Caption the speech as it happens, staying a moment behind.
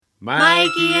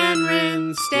Mikey and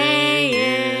Rin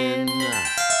stay in.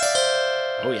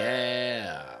 Oh,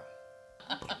 yeah.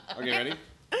 Okay, ready?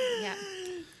 Yeah.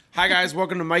 Hi, guys.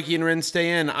 Welcome to Mikey and Rin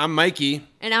Stay In. I'm Mikey.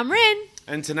 And I'm Rin.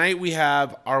 And tonight we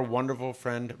have our wonderful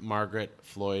friend, Margaret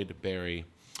Floyd Berry,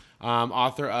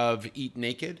 author of Eat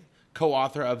Naked,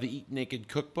 co-author of the Eat Naked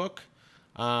Cookbook.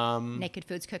 Naked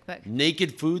Foods Cookbook.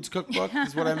 Naked Foods Cookbook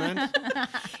is what I meant.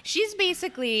 She's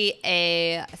basically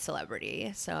a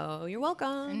celebrity, so you're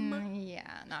welcome. Yeah,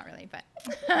 not really, but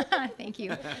thank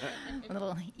you. A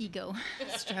little ego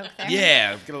stroke there.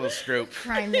 Yeah, get a little stroke.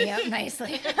 Prime me up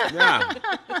nicely. Yeah.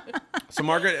 So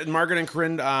Margaret and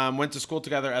Corinne went to school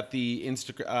together at the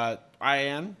IIN.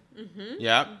 Mm-hmm.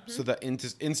 Yeah. Mm-hmm. So the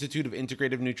Institute of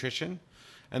Integrative Nutrition.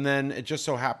 And then it just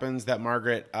so happens that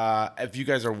Margaret, if you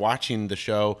guys are watching the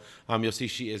show, you'll see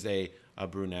she is a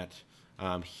brunette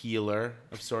healer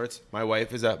of sorts. My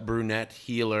wife is a brunette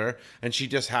healer, and she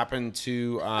just happened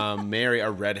to marry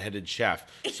a redheaded chef.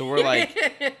 So we're like,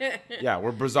 yeah,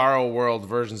 we're bizarro world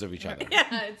versions of each other.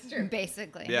 Yeah, it's true.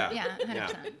 Basically. Yeah. 100%.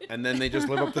 Yeah. And then they just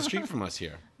live up the street from us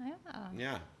here. Yeah.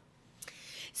 Yeah.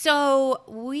 So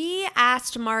we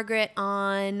asked Margaret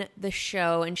on the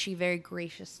show, and she very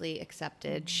graciously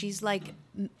accepted. She's like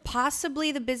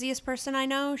possibly the busiest person I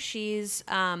know. She's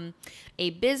a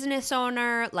business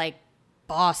owner, like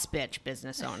boss bitch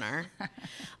business owner.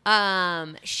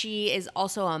 She is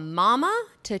also a mama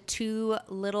to two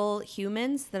little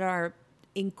humans that are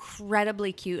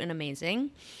incredibly cute and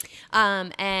amazing.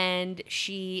 And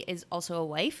she is also a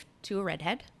wife to a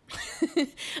redhead.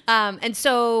 And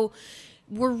so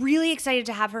we're really excited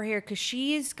to have her here because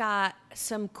she's got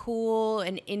some cool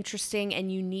and interesting and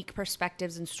unique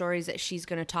perspectives and stories that she's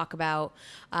going to talk about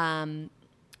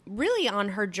really on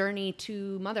her journey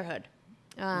to motherhood.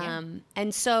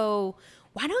 And so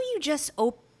why don't you just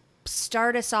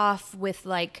start us off with,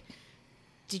 like,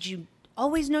 did you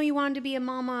always know you wanted to be a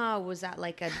mama? Was that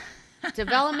like a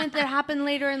development that happened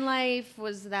later in life?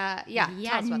 Was that, tell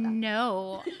us about that.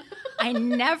 No. I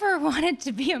never wanted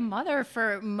to be a mother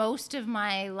for most of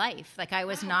my life. Like, I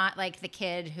was not like the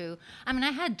kid who, I mean,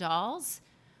 I had dolls.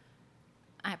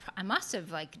 I must have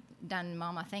like done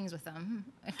mama things with them.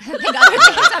 I think other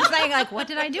things. I'm saying, like, what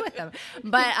did I do with them?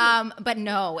 But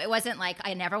no, it wasn't like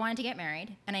I never wanted to get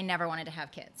married and I never wanted to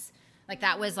have kids. Like,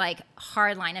 that was like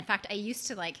hard line. In fact, I used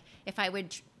to, like, if I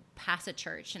would pass a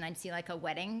church and I'd see like a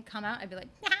wedding come out, I'd be like,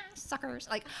 suckers.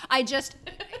 Like,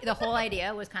 the whole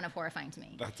idea was kind of horrifying to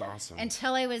me. That's awesome.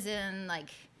 Until I was in like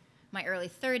my early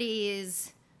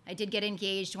 30s. I did get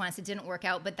engaged once. It didn't work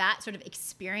out, but that sort of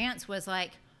experience was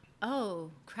like,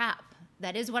 oh crap,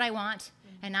 that is what I want.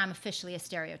 And now I'm officially a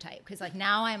stereotype, because like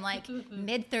now I'm like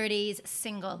mid 30s,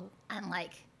 single, and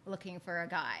like looking for a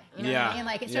guy. You know what I mean?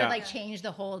 Like, it sort of like changed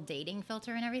the whole dating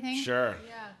filter and everything. Sure.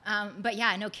 Yeah. But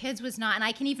yeah, no, kids was not. And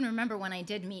I can even remember when I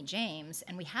did meet James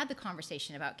and we had the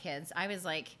conversation about kids, I was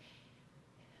like,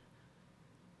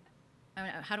 I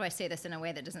don't know, how do I say this in a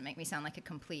way that doesn't make me sound like a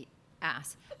complete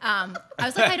ass? I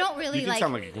was like, I don't really you can like.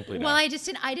 sound like a complete well, ass.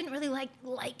 I didn't really like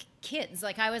kids.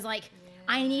 Like, I was like,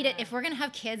 I need it. If we're gonna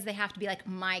have kids, they have to be like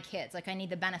my kids. Like, I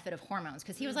need the benefit of hormones.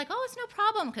 Because he was like, oh, it's no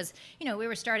problem. Because we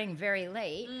were starting very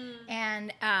late,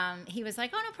 and he was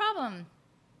like, oh, no problem.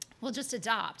 We'll just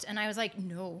adopt. And I was like,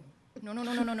 no.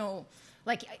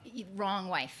 Like, wrong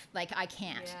wife. Like, I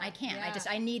can't. Yeah. I can't. Yeah.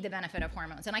 I need the benefit of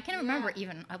hormones. And I can remember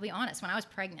even, I'll be honest, when I was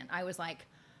pregnant, I was like,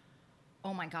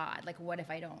 oh my God, like, what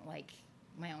if I don't like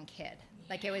my own kid?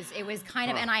 Like, it was kind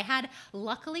of, and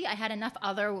luckily I had enough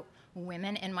other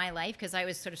women in my life, because I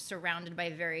was sort of surrounded by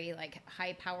very like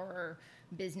high power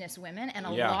business women, and a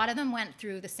lot of them went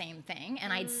through the same thing.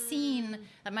 And I'd seen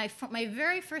that my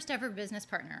very first ever business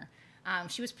partner,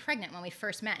 she was pregnant when we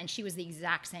first met, and she was the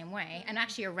exact same way, and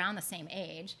actually around the same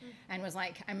age, and was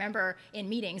like, I remember in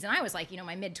meetings, and I was like,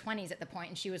 my mid 20s at the point,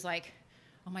 and she was like,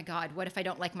 oh my God, what if I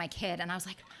don't like my kid? And I was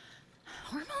like,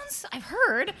 hormones? I've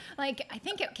heard. Like, I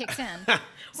think it kicks in.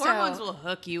 Hormones will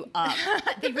hook you up.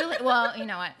 They really, well, you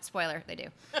know what? Spoiler, they do.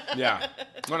 Yeah.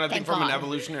 Well, I think Thank from an God.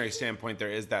 evolutionary standpoint,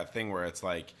 there is that thing where it's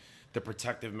like the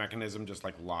protective mechanism just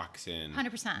like locks in.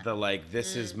 100%. The like,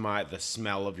 this is the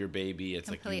smell of your baby. It's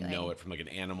Completely. like, you know it from like an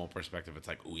animal perspective. It's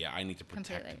like, oh yeah, I need to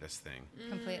protect Completely. this thing.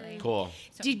 Completely. Cool.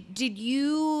 Did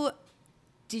you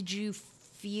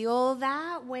feel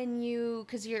that when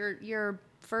because your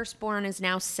firstborn is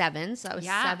now 7, so that was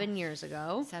 7 years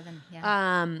ago. 7,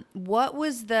 yeah. What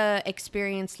was the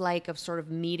experience like of sort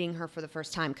of meeting her for the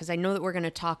first time? Because I know that we're going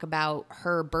to talk about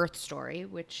her birth story,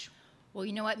 which... Well,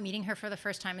 you know what? Meeting her for the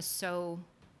first time is so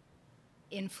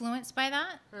influenced by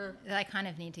that that I kind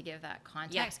of need to give that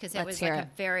context, because it was like a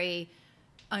very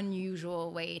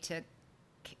unusual way to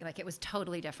like it was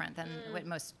totally different than what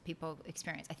most people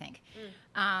experience, I think.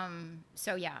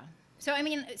 So yeah. So I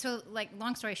mean, so like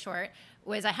long story short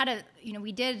was I had a, you know,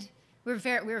 we were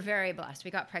very blessed.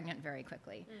 We got pregnant very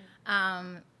quickly.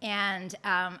 And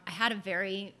I had a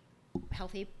very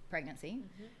healthy pregnancy.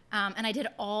 And I did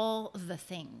all the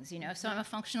things, you know, so I'm a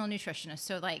functional nutritionist.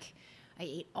 So like I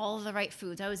ate all the right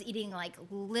foods. I was eating like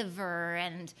liver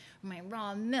and my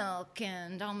raw milk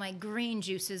and all my green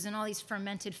juices and all these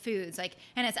fermented foods. Like,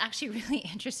 and it's actually really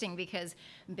interesting because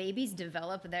babies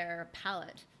develop their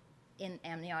palate in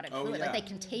amniotic fluid. yeah. Like they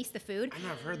can taste the food.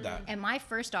 I've heard that. And my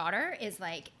first daughter is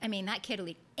like, I mean, that kid will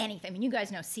eat anything. I mean, you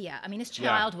guys know Sia. I mean, this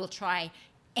child will try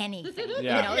anything.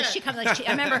 Yeah. You know, like she comes like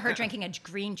I remember her drinking a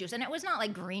green juice, and it was not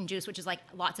like green juice, which is like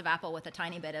lots of apple with a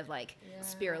tiny bit of like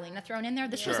spirulina thrown in there.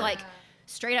 This was Sure. like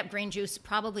straight up green juice,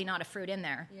 probably not a fruit in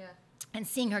there. Yeah. And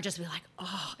seeing her just be like,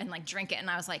 oh, and like drink it, and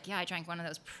I was like, yeah, I drank one of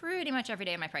those pretty much every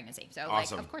day of my pregnancy. So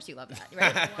Awesome. like, of course you love that,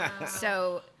 right? Wow.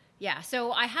 So yeah,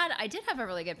 so I did have a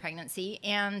really good pregnancy,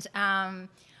 and I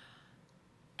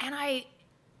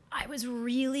was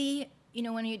really, you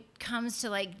know, when it comes to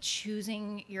like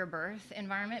choosing your birth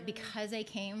environment, because I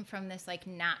came from this like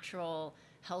natural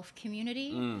health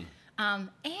community,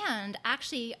 and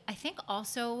actually I think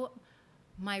also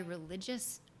my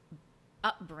religious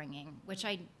upbringing, which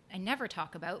I never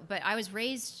talk about, but I was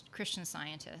raised Christian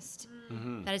Scientist.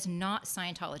 That is not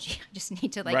Scientology. I just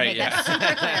need to like Right, make that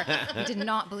super clear. I did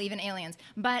not believe in aliens.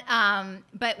 But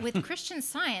with Christian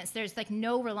Science, there's like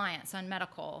no reliance on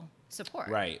medical support.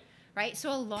 Right. Right.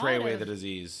 So a lot Pray of away the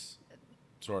disease,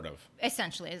 sort of.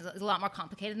 essentially it's a lot more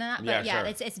complicated than that. But Yeah,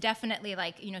 yeah, sure. it's definitely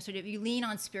like, you know, sort of you lean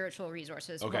on spiritual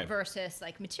resources Okay. versus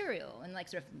like material and like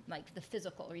sort of like the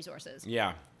physical resources.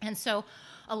 Yeah. And so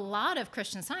a lot of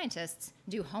Christian Scientists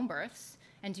do home births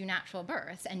and do natural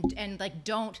births and like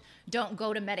don't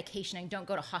go to medication and don't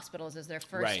go to hospitals as their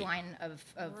first Right. line of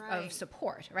Right.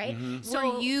 support, right?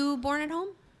 So were you born at home?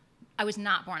 I was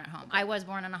not born at home. I was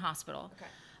born in a hospital.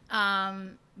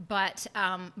 Okay.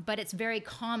 But it's very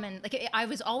common. Like I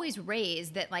was always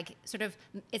raised that like sort of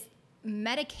it's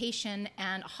medication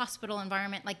and hospital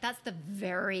environment. Like that's the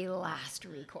very last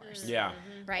recourse. Yeah.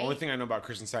 Right? Only thing I know about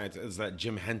Christian Science is that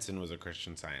Jim Henson was a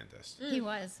Christian Scientist. He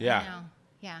was. Yeah. I know.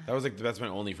 Yeah. That was like that's my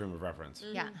only frame of reference.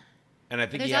 Yeah. And I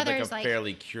think There's he had like others, a like-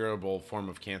 fairly curable form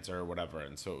of cancer or whatever.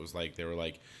 And so it was like they were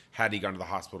like, had he gone to the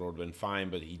hospital, it would have been fine,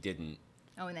 but he didn't.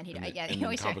 Oh, and then he And died. the- Yeah, and he the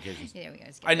always complications. Yeah, we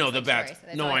always get I know these, the like, bad. stories.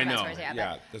 There's No, all I the bad know. stories,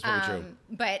 Yeah, that's probably true.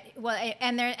 But well,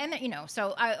 and there, you know,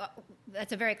 so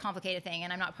that's a very complicated thing,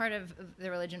 and I'm not part of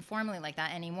the religion formally like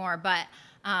that anymore. But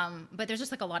there's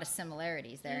just like a lot of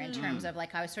similarities there in terms of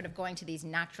like I was sort of going to these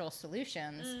natural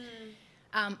solutions.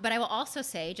 But I will also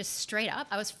say, just straight up,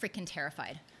 I was freaking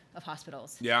terrified of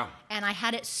hospitals. Yeah. And I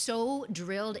had it so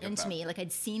drilled into that. me. Like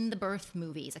I'd seen the birth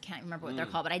movies. I can't remember what they're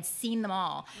called, but I'd seen them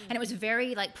all. And it was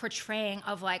very like portraying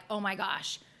of like, oh my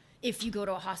gosh, if you go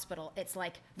to a hospital, it's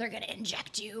like they're going to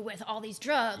inject you with all these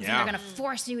drugs and Yeah. they're going to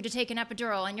force you to take an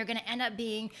epidural and you're going to end up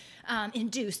being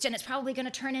induced and it's probably going to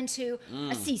turn into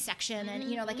a C-section. And,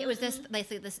 you know, like it was this,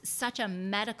 basically this such a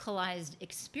medicalized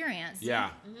experience.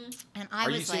 Yeah. And I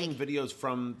Are you was like, seeing videos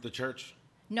from the church?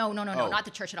 no, Oh. not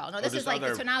the church at all. No, this just is like,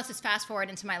 other- so now let's just fast forward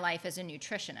into my life as a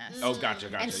nutritionist. Oh, gotcha.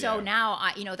 And so yeah. now,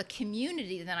 you know, the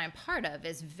community that I'm part of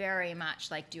is very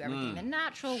much like do everything the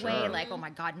natural way. Sure. Like, oh my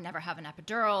God, never have an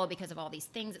epidural because of all these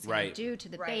things it's going Right. to do to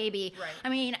the Right, baby. right. I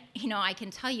mean, you know, I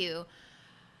can tell you,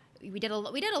 we did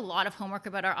a lot of homework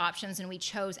about our options, and we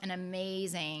chose an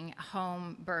amazing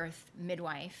home birth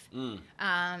midwife,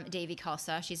 Davy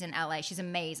Kelsa. She's in LA. She's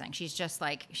amazing. She's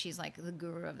like the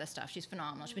guru of this stuff. She's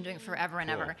phenomenal. She's been doing it forever and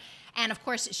Cool. ever. And of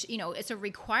course, you know, it's a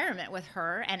requirement with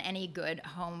her and any good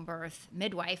home birth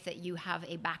midwife that you have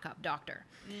a backup doctor.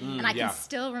 And I yeah. can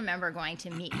still remember going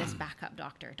to meet this backup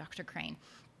doctor, Dr. Crane.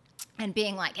 And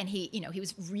being like, and he, you know, he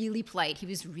was really polite. He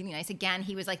was really nice. Again,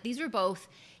 he was like, these were both,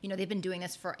 you know, they've been doing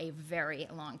this for a very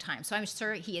long time. So I'm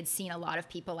sure he had seen a lot of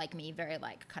people like me, very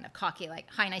like kind of cocky, like,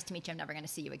 hi, nice to meet you. I'm never going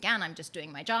to see you again. I'm just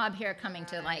doing my job here, coming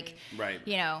to like, Right.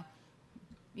 you know,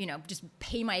 just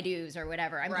pay my dues or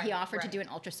whatever. I mean, he Right, offered to right. do an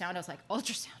ultrasound. I was like,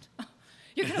 ultrasound?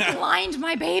 You're going to blind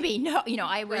my baby. No, you know,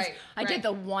 I Right, did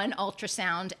the one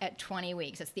ultrasound at 20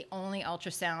 weeks. It's the only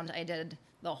ultrasound I did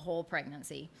the whole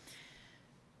pregnancy.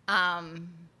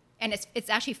 And it's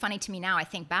actually funny to me now. I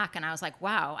think back and I was like,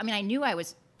 wow. I mean, I knew I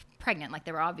was pregnant, like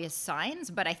there were obvious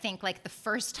signs, but I think like the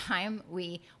first time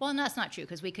well, no, that's not true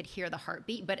because we could hear the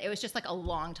heartbeat, but it was just like a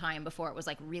long time before it was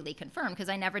like really confirmed because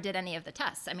I never did any of the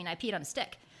tests. I mean, I peed on a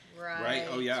stick. Right.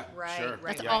 Oh, yeah. Right. Sure. Right.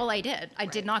 That's Yeah. all I did. I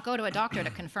did not go to a doctor to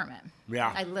confirm it.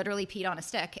 Yeah. I literally peed on a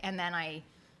stick and then I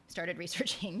started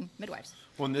researching midwives.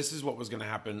 Well, and this is what was going to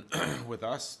happen with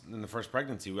us in the first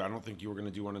pregnancy. I don't think you were going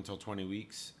to do one until 20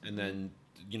 weeks. And then,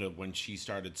 when she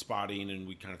started spotting and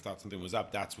we kind of thought something was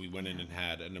up, that's when we went in and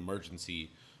had an emergency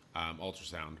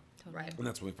ultrasound. Right. And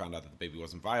that's when we found out that the baby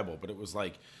wasn't viable. But it was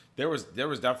like, there was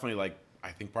definitely like, I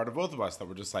think part of both of us that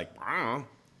were just like, I don't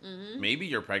know, maybe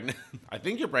you're pregnant. I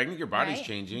think you're pregnant. Your body's Right.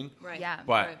 changing. Right. Yeah.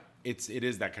 But Right. it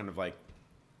is that kind of like,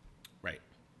 right.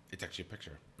 It's actually a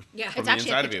picture. Yeah. From It's the actually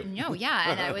inside of you. no, yeah,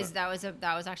 and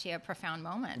that was actually a profound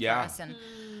moment Yeah. for us. And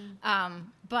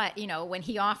but when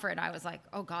he offered, I was like,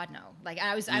 oh God, no. Like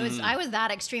I was that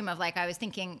extreme of like I was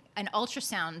thinking an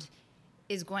ultrasound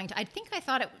is going to. I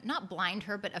thought it not blind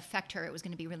her, but affect her. It was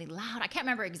going to be really loud. I can't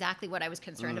remember exactly what I was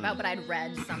concerned about, but I'd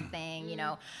read something,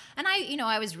 and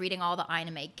I was reading all the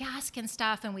Ina May Gaskin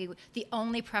stuff, and the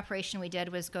only preparation we did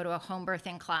was go to a home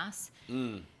birthing class.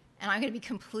 And I'm going to be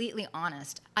completely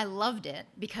honest. I loved it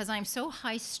because I'm so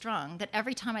high strung that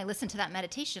every time I listened to that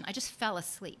meditation, I just fell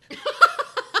asleep.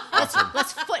 Awesome.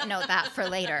 Let's footnote that for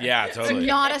later. Yeah, totally. It's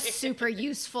not a super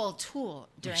useful tool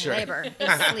during Sure. labor.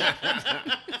 Is sleep.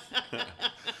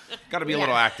 Got to be a Yeah.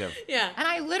 little active. Yeah. And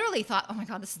I literally thought, oh my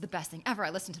God, this is the best thing ever. I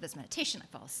listened to this meditation. I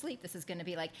fall asleep. This is going to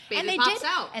be like, Baby and they pops did,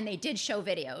 out. and they did show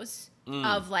videos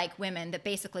of like women that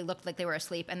basically looked like they were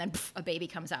asleep, and then a baby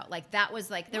comes out. Like that was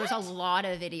like there was a lot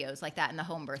of videos like that in the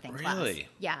home birthing class. Really?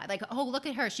 Yeah, like oh look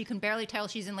at her, she can barely tell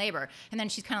she's in labor, and then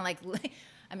she's kind of like,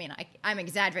 I mean I'm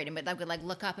exaggerating, but I would like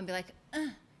look up and be like,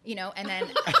 and then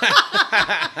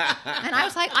and I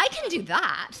was like, I can do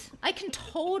that. I can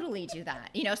totally do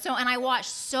that. So and I watched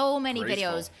so many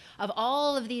Graceful. videos of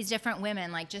all of these different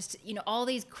women, like just, all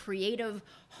these creative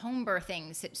home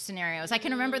birthing scenarios. I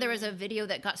can remember there was a video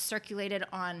that got circulated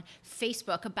on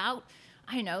Facebook about,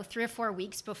 3 or 4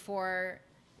 weeks before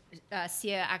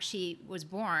Sia actually was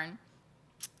born.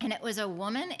 And it was a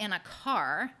woman in a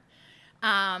car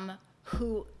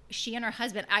who she and her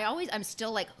husband, I'm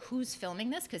still like, who's filming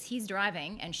this? Because he's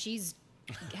driving and she's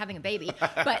having a baby.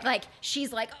 But like,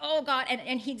 she's like, oh God.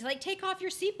 And he's like, take off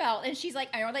your seatbelt. And she's like,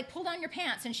 or like, pull down your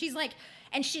pants. And she's like,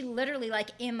 and she literally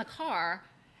like in the car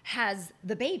has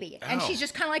the baby. And Ow. she's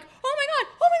just kind of like, oh my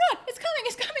God, it's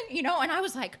coming. And I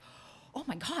was like, oh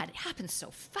my God, it happens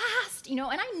so fast, and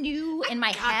I knew in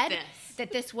my got head this.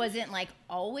 that this wasn't like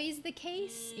always the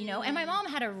case, and my mom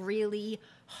had a really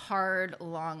hard,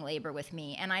 long labor with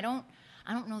me, and I don't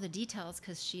know the details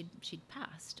because she'd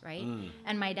passed, right?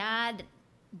 And my dad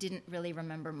didn't really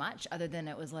remember much other than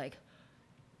it was like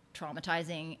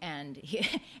traumatizing, and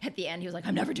at the end he was like,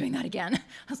 I'm never doing that again.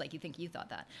 I was like, you think you thought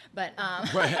that, but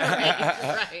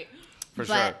Right. For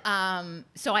but sure.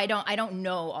 so I don't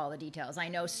know all the details. I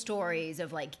know stories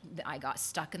of like I got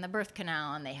stuck in the birth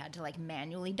canal and they had to like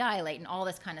manually dilate and all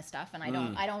this kind of stuff. And I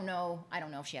don't know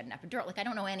if she had an epidural. Like I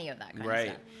don't know any of that kind Right.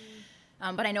 of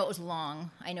stuff. But I know it was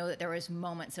long. I know that there was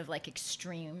moments of like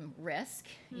extreme risk,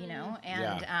 and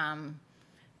Yeah.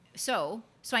 so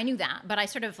I knew that. But I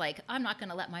sort of like I'm not going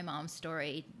to let my mom's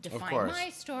story define course. my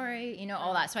story,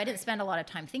 all that. So I didn't spend a lot of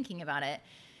time thinking about it.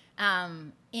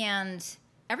 And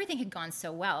everything had gone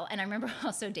so well. And I remember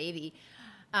also Davy,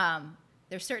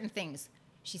 there's certain things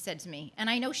she said to me, and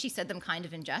I know she said them kind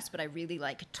of in jest, but I really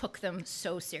like took them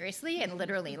so seriously and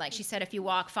literally, like she said, if you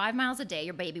walk 5 miles a day,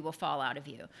 your baby will fall out of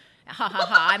you. Ha ha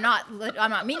ha. I'm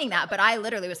not meaning that, but I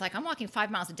literally was like, I'm walking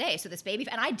 5 miles a day. So this baby,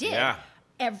 and I did. Yeah.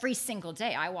 Every single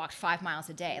day, I walked 5 miles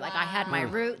a day. Like I had my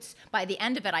routes. By the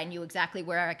end of it, I knew exactly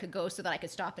where I could go so that I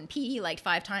could stop and pee like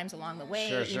 5 times along the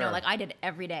way. Sure. Like I did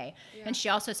every day. And she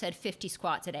also said 50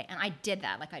 squats a day, and I did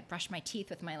that. Like I'd brush my teeth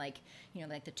with my like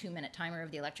the 2-minute timer of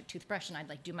the electric toothbrush, and I'd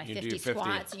like do my You 50 do 50.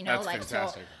 squats. That's like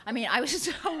fantastic. so. I mean, I was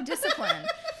so disciplined.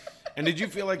 And did you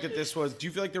feel like do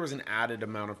you feel like there was an added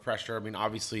amount of pressure? I mean,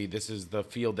 obviously this is the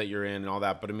field that you're in and all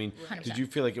that, but I mean, 100%. did you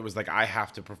feel like it was like, I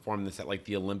have to perform this at like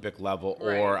the Olympic level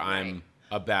Right, or right. I'm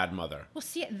a bad mother? Well,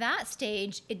 see, at that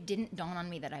stage, it didn't dawn on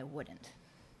me that I wouldn't.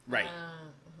 Right.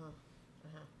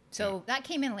 So that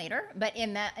came in later, but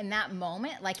in that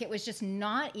moment, like it was just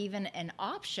not even an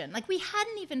option. Like we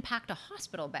hadn't even packed a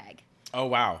hospital bag Oh,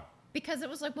 wow. because it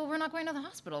was like, well, we're not going to the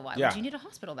hospital. Why Yeah. would you need a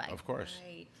hospital bag? Of course.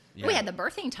 Right. Yeah. We had the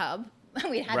birthing tub.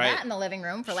 We had Right. that in the living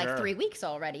room for like Sure. 3 weeks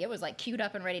already. It was like queued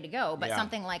up and ready to go. But Yeah.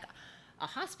 something like a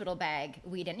hospital bag,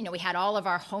 we didn't. We had all of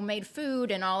our homemade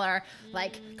food and all our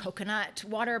like coconut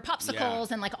water popsicles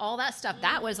Yeah. and like all that stuff.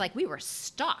 That was like we were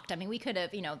stocked. I mean, we could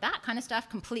have that kind of stuff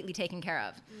completely taken care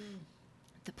of.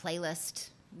 The playlist,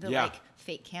 the Yeah. like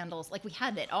fake candles, like we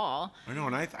had it all. I know,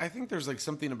 and I think there's like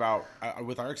something about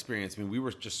with our experience. I mean, we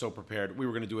were just so prepared. We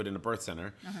were going to do it in a birth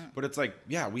center, but it's like,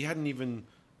 yeah, we hadn't even.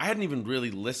 I hadn't even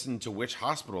really listened to which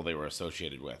hospital they were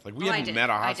associated with. Like we I hadn't did. met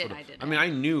a I did, hospital. I did. I mean, I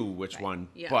knew which one,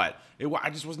 Yeah. but I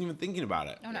just wasn't even thinking about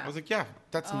it. Oh, no. I was like, yeah,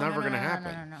 that's Oh, never no, going to no, no,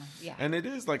 happen. no, no, no. Yeah. And it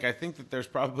is like I think that there's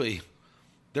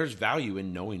value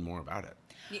in knowing more about it.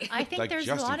 I think Like, there's a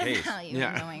just in lot of case. value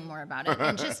Yeah. in knowing more about it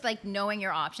and just like knowing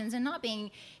your options and not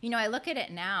being, I look at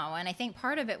it now and I think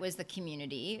part of it was the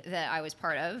community that I was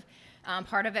part of.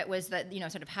 Part of it was that,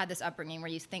 sort of had this upbringing where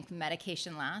you think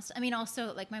medication lasts. I mean,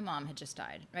 also like my mom had just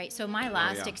died, right? So my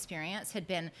last yeah. experience had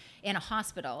been in a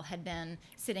hospital, had been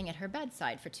sitting at her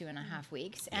bedside for 2.5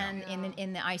 weeks and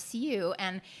in the ICU.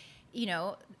 And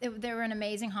they were an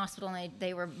amazing hospital and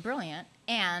they were brilliant.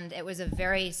 And it was a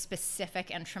very specific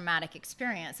and traumatic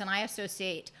experience. And I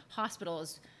associate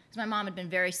hospitals, because my mom had been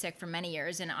very sick for many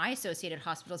years, and I associated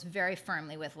hospitals very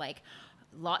firmly with like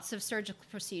lots of surgical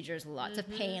procedures, lots of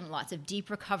pain, lots of deep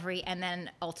recovery, and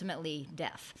then ultimately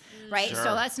death, right? Sure.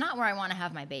 So that's not where I want to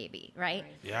have my baby, right?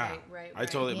 Yeah, Right. I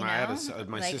totally. You I had know?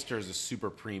 my Like- sister is a super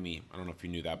preemie. I don't know if you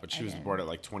knew that, but she was didn't. born at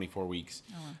like 24 weeks,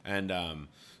 and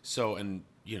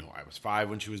I was 5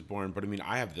 when she was born. But I mean,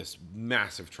 I have this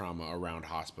massive trauma around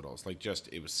hospitals. Like, just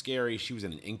it was scary. She was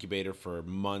in an incubator for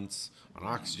months on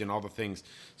oxygen, all the things.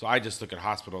 So I just look at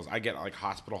hospitals. I get like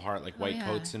hospital heart, like white yeah.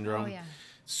 coat syndrome, Oh, yeah.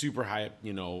 super high,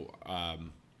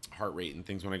 heart rate and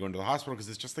things when I go into the hospital because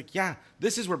it's just like, yeah,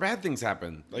 this is where bad things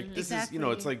happen. Like this is,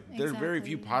 it's like there are very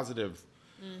few Exactly. positive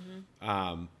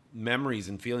memories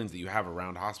and feelings that you have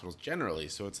around hospitals generally.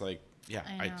 So it's like, yeah,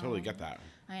 I totally know. get that.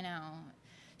 I know.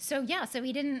 So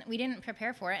we didn't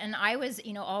prepare for it, and I was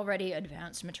already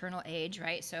advanced maternal age,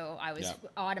 right? So I was Yeah.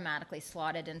 automatically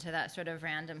slotted into that sort of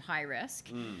random high risk.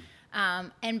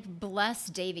 And bless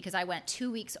Davy, because I went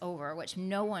 2 weeks over, which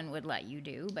no one would let you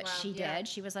do, but Wow, she yeah. did.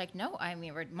 She was like, no, I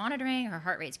mean, we're monitoring, her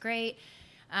heart rate's great.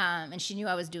 And she knew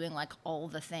I was doing like all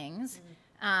the things.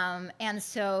 And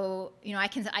so, I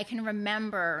can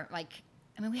remember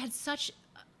we had such,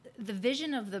 the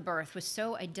vision of the birth was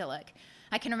so idyllic.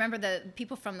 I can remember the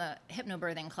people from the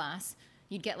hypnobirthing class.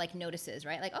 You'd get like notices,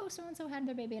 right? Like, oh, so and so had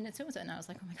their baby, and it's so and so. And I was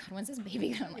like, oh my god, when's this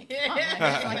baby gonna come?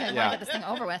 I want to get this thing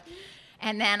over with.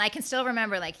 And then I can still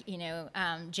remember,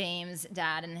 James'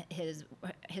 dad and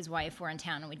his wife were in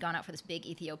town, and we'd gone out for this big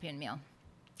Ethiopian meal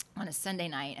on a Sunday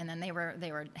night, and then they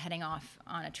were heading off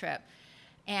on a trip,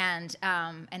 and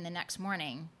the next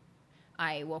morning,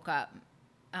 I woke up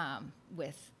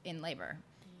in labor.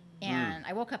 And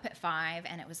I woke up at 5,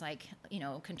 and it was like,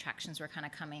 contractions were kind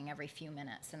of coming every few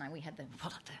minutes. And we had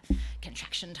pulled up the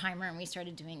contraction timer, and we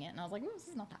started doing it. And I was like, this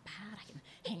is not that bad. I can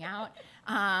hang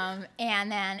out.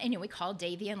 And then, we called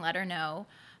Davy and let her know.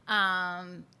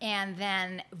 And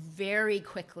then very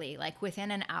quickly, like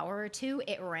within an hour or two,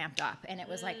 it ramped up. And it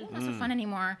was like, not so fun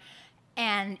anymore.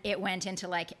 And it went into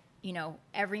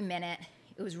every minute.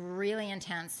 It was really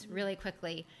intense, really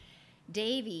quickly.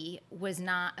 Davy was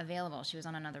not available. She was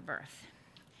on another birth.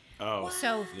 Oh,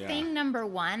 So yeah. thing number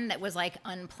one that was like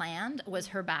unplanned was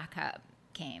her backup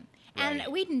came. And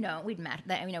Right. we'd met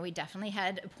that, we definitely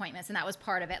had appointments, and that was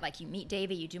part of it. Like, you meet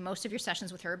Davy, you do most of your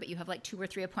sessions with her, but you have like 2 or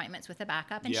 3 appointments with the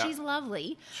backup, and Yeah. she's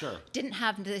lovely. Sure. Didn't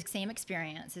have the same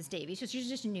experience as Davy, so she's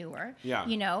just newer. Yeah.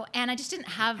 And I just didn't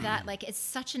have that. Like, it's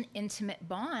such an intimate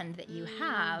bond that you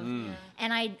have, and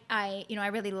I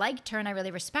really liked her and I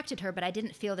really respected her, but I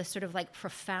didn't feel this sort of like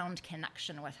profound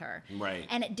connection with her. Right.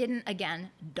 And it didn't,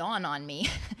 again, dawn on me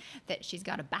that she's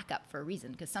got a backup for a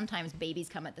reason, because sometimes babies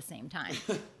come at the same time.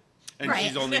 And Right.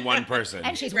 she's only one person.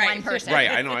 And she's Right. one person.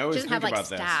 Right, I know, I always she doesn't have think like about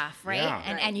this. staff, right? Yeah.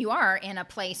 And you are in a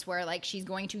place where like she's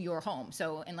going to your home.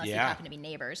 So unless you Yeah. happen to be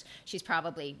neighbors, she's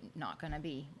probably not going to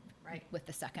be Right. with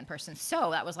the second person.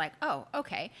 So that was like, oh,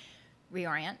 okay,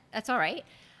 reorient. That's all right.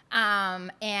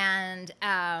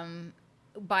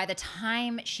 By the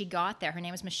time she got there, her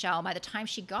name was Michelle. By the time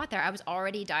she got there, I was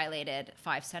already dilated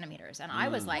 5 centimeters, and I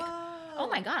was like, oh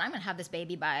my god, I'm gonna have this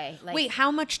baby by like Wait, how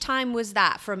much time was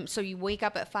that from? So you wake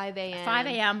up at 5 a.m. 5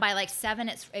 a.m. By like 7,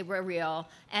 we're real,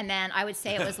 and then I would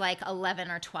say it was like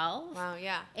 11 or 12. Wow,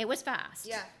 yeah. It was fast.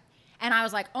 Yeah. And I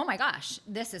was like, oh my gosh,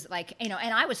 this is like, and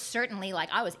I was certainly like,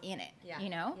 I was in it, Yeah.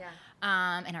 Yeah. Yeah.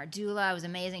 And our doula was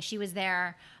amazing. She was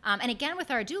there. And again, with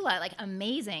our doula, like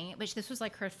amazing, which this was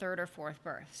like her 3rd or 4th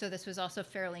birth. So this was also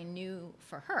fairly new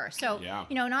for her. So, Yeah.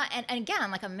 and again,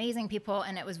 like amazing people.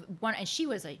 And it was and she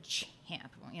was a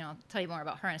champ. I'll tell you more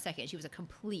about her in a second. She was a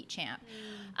complete champ.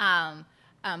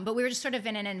 But we were just sort of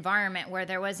in an environment where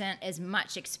there wasn't as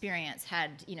much experience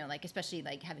especially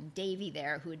like having Davy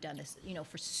there, who had done this,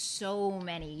 for so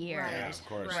many years. Right. Yeah, of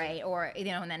course. Right. Or,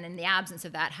 and then in the absence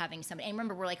of that, having somebody, and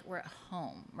remember, we're at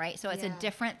home, right? So it's Yeah. a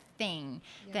different thing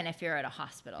than if you're at a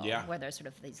hospital Yeah. where there's sort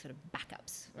of these sort of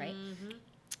backups, right?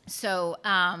 So,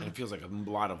 And it feels like a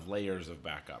lot of layers of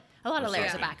backup. a lot or of layers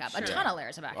of something. backup, a ton of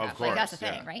layers of backup. Of course, like that's the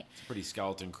yeah. thing, right? It's a pretty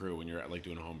skeleton crew when you're like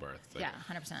doing a home birth. Like, Yeah,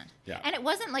 100%. Yeah. And it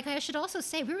wasn't like, I should also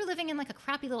say, we were living in like a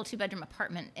crappy little 2-bedroom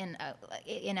apartment in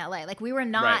LA. Like we were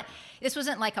not. Right. This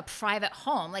wasn't like a private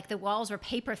home. Like the walls were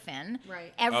paper thin.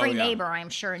 Right. Every Oh, yeah. neighbor, I'm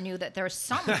sure, knew that there was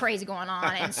something crazy going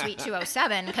on in Suite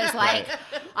 207 because like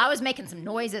I was making some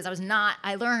noises.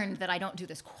 I learned that I don't do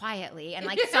this quietly, and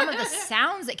like some of the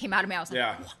sounds that came out of me, I was like,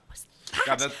 Yeah. what was that?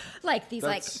 God, that- Like these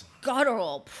like that's-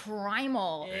 guttural,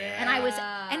 primal, and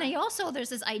I also there's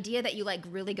this idea that you like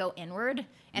really go inward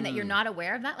and that you're not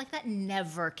aware of that. Like that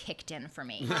never kicked in for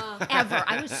me ever.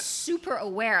 I was super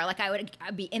aware. Like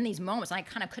I'd be in these moments and I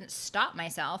kind of couldn't stop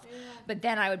myself, but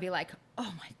then I would be like,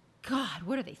 oh my God,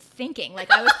 what are they thinking? Like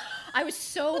I was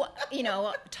so,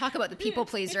 talk about the people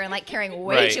pleaser and like caring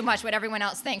way Right. too much what everyone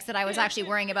else thinks that I was actually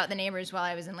worrying about the neighbors while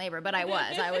I was in labor. But I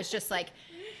was just like,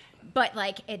 but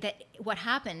like what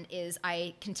happened is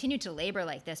I continued to labor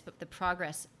like this, but the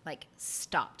progress like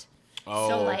stopped. Oh,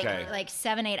 so like okay. like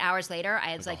 7-8 hours later,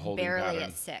 I was Like a like holding barely pattern.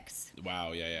 at 6.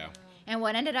 Wow. Yeah. And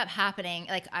what ended up happening,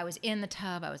 like I was in the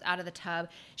tub, I was out of the tub.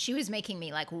 She was making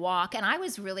me like walk, and I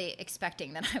was really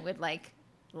expecting that I would like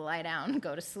lie down,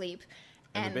 go to sleep,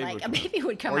 and the baby like would a come out. baby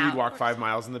would come Or out. you'd walk 5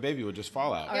 miles and the baby would just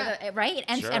fall out. Right?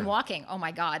 And Sure. and walking. Oh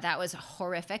my God, that was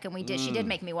horrific. And she Mm. did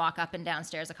make me walk up and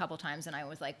downstairs a couple times, and I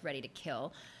was like ready to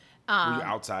kill. Were you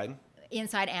outside?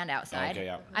 Inside and outside. Okay,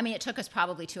 yeah. I mean, it took us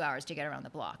probably 2 hours to get around the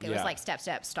block. It was Yeah. like step,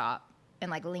 stop,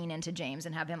 and like lean into James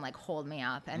and have him like hold me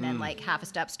up, and then like half a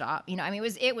step stop. I mean,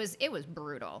 it was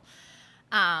brutal.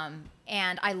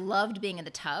 And I loved being in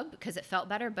the tub because it felt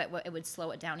better, but it would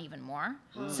slow it down even more.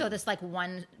 So this like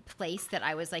one place that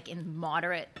I was like in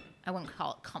moderate, I wouldn't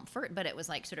call it comfort, but it was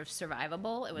like sort of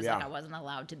survivable. It was Yeah. like I wasn't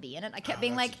allowed to be in it. I kept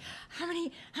being like, how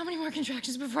many more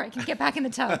contractions before I can get back in the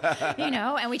tub?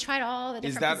 And we tried all the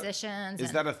different positions.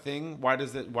 Is that a thing? Why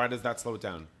does that slow it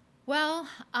down? Well,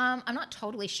 I'm not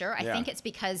totally sure. I Yeah. think it's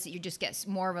because you just get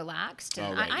more relaxed.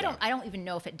 And Oh, right, I don't even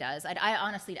know if it does. I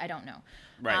honestly, I don't know.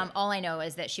 Right. All I know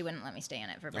is that she wouldn't let me stay in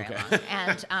it for very Okay. long.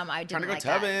 And I Trying didn't to go like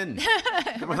that.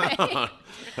 tubbing. Come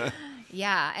on.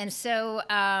 Yeah. And so,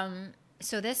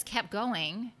 so this kept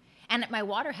going, and my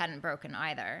water hadn't broken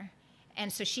either.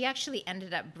 And so she actually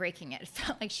ended up breaking it. It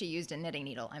felt like she used a knitting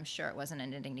needle. I'm sure it wasn't a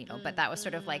knitting needle, but that was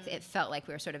sort of like, it felt like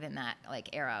we were sort of in that like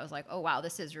era. I was like, oh wow,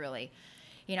 this is really,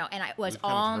 and I was We've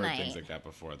kind of all heard night. things like that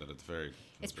before. That it's very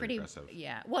Pretty, aggressive.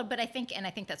 yeah. Well, but I think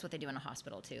that's what they do in a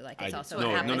hospital too. Like it's also no,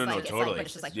 what happens. no, like, it's totally. like, but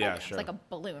it's just like, Yeah, it's sure. like a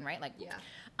balloon, right? Like, Yeah.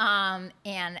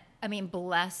 And I mean,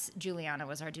 bless Juliana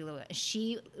was our doula.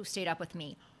 She stayed up with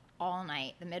me all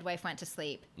night. The midwife went to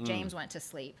sleep. James went to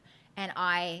sleep, and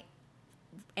I,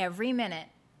 every minute,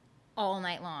 all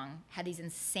night long, had these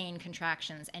insane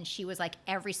contractions. And she was like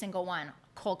every single one,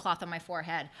 cold cloth on my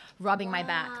forehead, rubbing my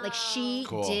back. Like she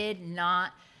Cool. did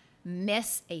not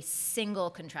miss a single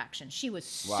contraction. She was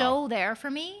so Wow. there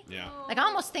for me. Yeah. Like I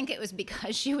almost think it was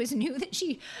because she knew that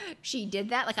she did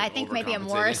that. Like I think maybe a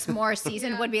overcompensating. more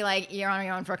seasoned would be like, you're on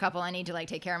your own for a couple. I need to like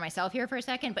take care of myself here for a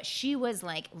second. But she was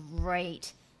like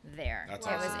right there. That's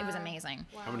It awesome. was amazing.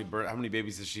 How many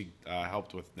babies has she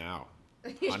helped with now?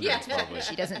 Hundreds, probably.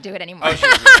 She doesn't do it anymore. Oh, she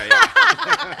was okay, yeah.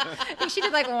 I think she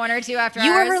did like 1 or 2 after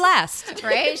You were hours. her last.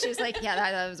 Right? She was like, yeah,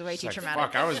 that was way too Like, traumatic.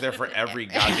 fuck, I was there for every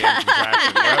goddamn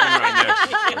contraction. What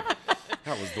happened right next?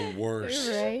 That was the worst.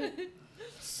 Right.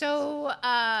 So,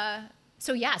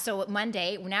 so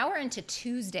Monday, now we're into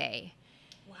Tuesday.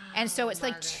 And so it's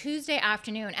like Tuesday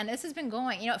afternoon, and this has been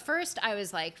going. At first I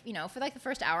was like, for like the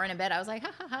first hour in a bed, I was like,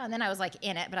 ha ha ha, and then I was like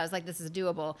in it, but I was like, this is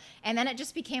doable. And then it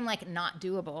just became like not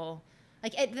doable.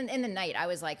 Like in the night, I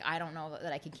was like, I don't know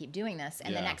that I can keep doing this.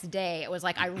 And the Yeah. next day, it was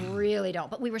like, I really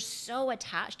don't. But we were so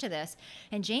attached to this,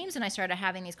 and James and I started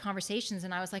having these conversations,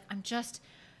 and I was like, I'm just.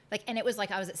 Like, and it was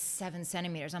like I was at 7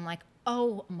 centimeters. I'm like,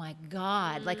 oh my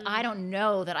God. Like, I don't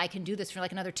know that I can do this for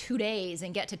like another 2 days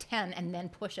and get to 10 and then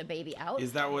push a baby out.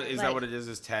 Is that what it is?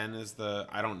 Is 10 is the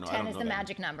I don't know. 10 I don't is know the that.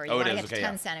 magic number. You Oh, it want to is. get to Okay,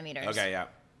 10 yeah. centimeters. Okay, yeah.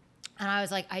 And I was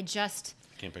like, I just,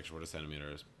 Can't picture what a centimeter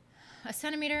is. a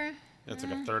centimeter? It's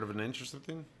like a third of an inch or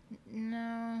something.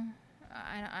 No.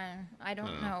 I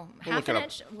don't know. We'll Half look it an up.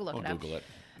 inch? We'll look We'll it up. Google it.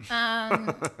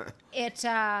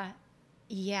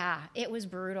 It was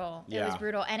brutal. It was Yeah.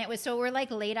 brutal. And it was, so we're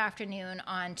like late afternoon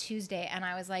on Tuesday, and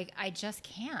I was like, I just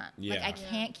can't. Like, Yeah. I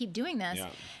can't keep doing this. Yeah.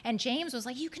 And James was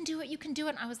like, you can do it.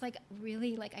 And I was like,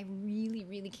 really? Like, I really,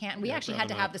 really can't. And we Yeah, actually grab had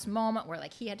to him have up. this moment where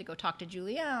like he had to go talk to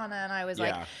Juliana, and I was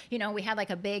Yeah. like, we had like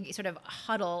a big sort of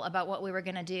huddle about what we were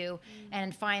going to do.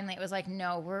 And finally it was like,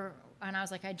 no, and I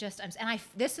was like,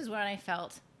 this is when I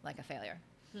felt like a failure.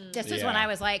 This was when I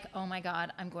was like, oh my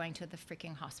God, I'm going to the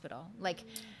freaking hospital. Like,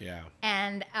 Yeah.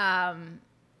 and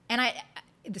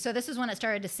so this is when it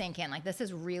started to sink in. Like, this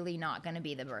is really not going to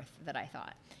be the birth that I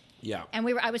thought. Yeah. And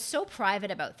I was so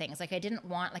private about things. Like, I didn't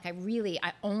want, like,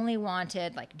 I only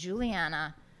wanted like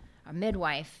Juliana, a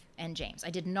midwife, and James.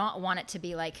 I did not want it to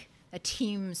be like a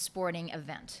team sporting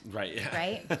event. Right. Yeah.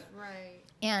 Right. Right.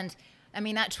 And I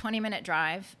mean, that 20-minute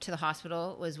drive to the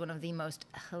hospital was one of the most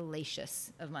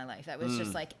hellacious of my life. That was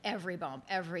just like every bump,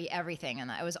 everything, and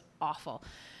that it was awful.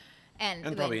 And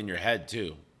probably in your head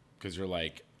too, because you're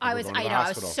like, I we're was, going to the I was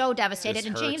hospital. so devastated. This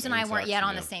And hurts James and I weren't sucks, yet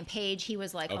on yeah. the same page. He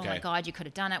was like, oh my Okay. God, you could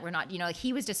have done it. We're not, like,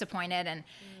 he was disappointed.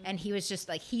 And he was just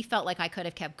like, he felt like I could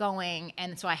have kept going.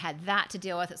 And so I had that to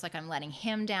deal with. It's like, I'm letting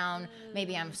him down.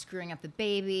 Maybe I'm screwing up the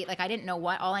baby. Like, I didn't know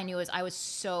what. All I knew is I was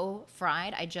so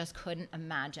fried. I just couldn't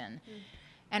imagine.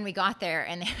 And we got there,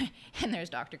 and there's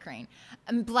Dr. Crane.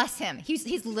 Bless him.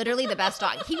 He's literally the best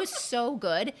doc. He was so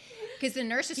good because the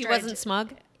nurses He started wasn't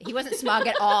smug. He wasn't smug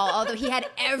at all, although he had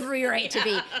every right to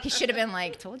be. He should have been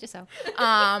like, told you so.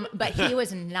 But he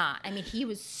was not. I mean, he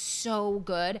was so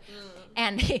good.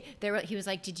 And he was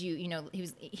like, did you,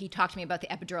 he talked to me about the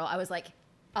epidural. I was like,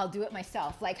 I'll do it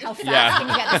myself. Like, how fast can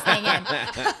you get this thing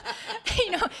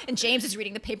in? And James is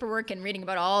reading the paperwork and reading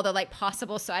about all the like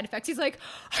possible side effects. He's like,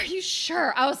 are you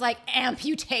sure? I was like,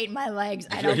 amputate my legs.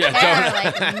 I don't care.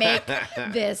 Like,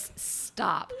 make this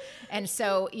stop. And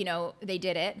so, they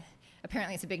did it.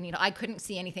 Apparently it's a big needle. I couldn't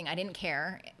see anything. I didn't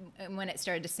care. And when it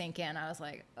started to sink in, I was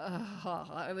like,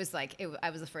 oh, it was like,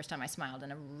 I was the first time I smiled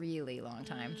in a really long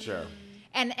time. Sure.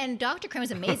 And Dr. Crane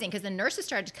was amazing because the nurses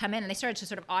started to come in and they started to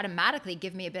sort of automatically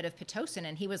give me a bit of Pitocin.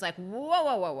 And he was like,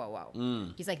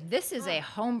 whoa. He's like, this is a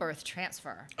home birth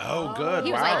transfer. Oh, good.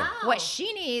 He was Wow. like, what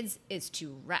she needs is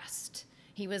to rest.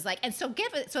 He was like, and so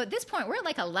at this point, we're at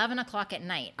like 11 o'clock at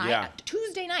night. Yeah.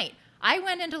 Tuesday night. I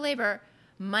went into labor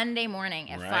Monday morning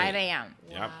at 5 a.m.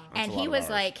 Yep. That's And a lot he of was hours.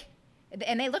 like,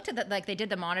 and they looked at they did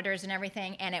the monitors and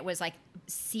everything, and it was like,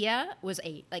 Sia was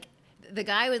the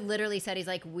guy would literally said, he's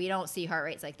like, we don't see heart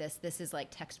rates like this. This is like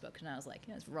textbook. And I was like,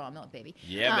 it's raw milk, baby.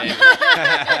 Yeah,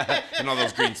 baby. And all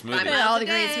those green smoothies. And all the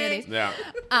green smoothies.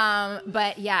 Yeah.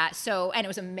 But yeah, and it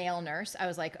was a male nurse. I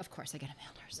was like, of course I get a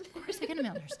male nurse. Of course I get a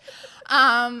male nurse.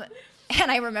 And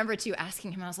I remember too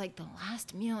asking him, I was like, the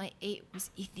last meal I ate was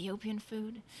Ethiopian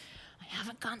food. I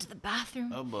haven't gone to the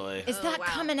bathroom. Oh, boy. Is that wow.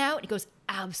 coming out? He goes,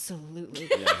 absolutely.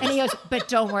 And he goes, but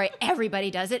don't worry, everybody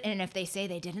does it. And if they say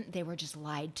they didn't, they were just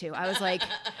lied to. I was like,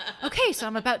 okay, so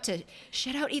I'm about to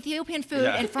shit out Ethiopian food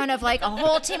in front of like a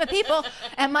whole team of people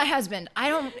and my husband. I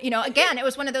don't, again, it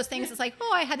was one of those things. It's like,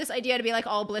 I had this idea to be like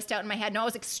all blissed out in my head. No, I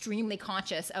was extremely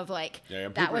conscious of like,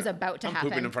 that was about to I'm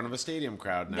happen. pooping in front of a stadium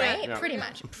crowd now. Right? Yeah. Pretty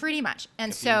much.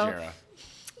 And Get the so, injera.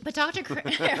 but Dr.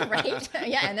 right?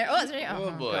 Yeah, and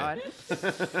Oh, boy. God. It's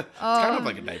kind of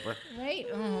like a diaper. Right?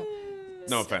 Oh.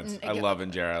 No offense. I love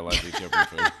injera. I love Ethiopian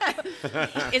food.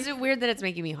 Is it weird that it's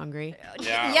making me hungry?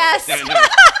 Yeah. Yes. Yeah, no.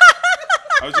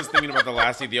 I was just thinking about the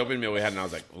last Ethiopian meal we had, and I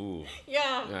was like, ooh.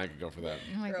 Yeah. Yeah, I could go for that.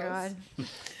 Oh my Gross.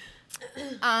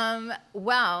 God.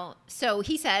 Well, so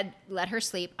he said, let her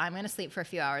sleep. I'm going to sleep for a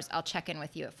few hours. I'll check in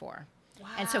with you at 4. Wow.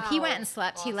 And so he went and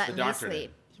slept. He let The me doctor sleep.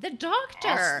 did. The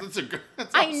doctor. Awesome.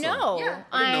 That's I awesome. know. Yeah.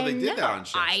 I didn't know they did that on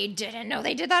shifts. I didn't know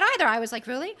they did that either. I was like,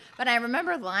 really? But I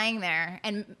remember lying there,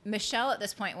 and Michelle at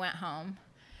this point went home.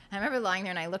 I remember lying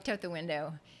there, and I looked out the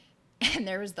window, and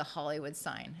there was the Hollywood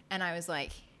sign. And I was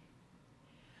like,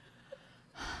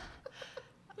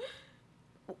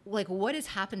 what has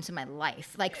happened to my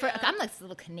life? I'm like this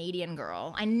little Canadian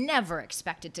girl. I never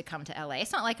expected to come to LA.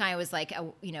 It's not like I was like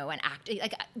an actor.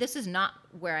 Like, this is not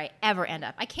where I ever end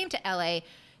up. I came to LA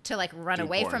to like run Do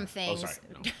away porn. from things. Oh, sorry.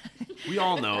 No. We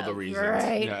all know the reasons.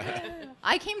 Right. Yeah.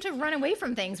 I came to run away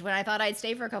from things when I thought I'd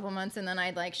stay for a couple months and then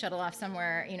I'd like shuttle off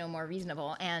somewhere, more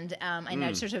reasonable. And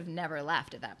I sort of never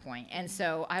left at that point. And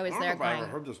so I was I don't know there if I going.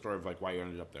 ever heard the story of like why you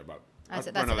ended up there, but That's for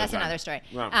another time. another story.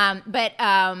 Yeah. But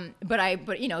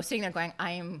sitting there going,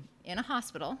 I am in a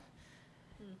hospital,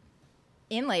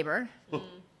 in labor,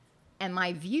 and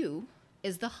my view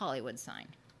is the Hollywood sign.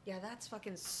 Yeah, that's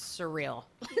fucking surreal.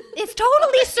 It's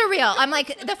totally surreal. I'm like,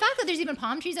 the fact that there's even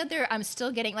palm trees out there, I'm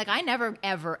still getting, like, I never,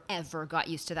 ever, ever got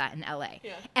used to that in LA.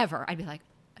 Yeah. Ever. I'd be like,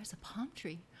 there's a palm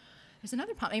tree. There's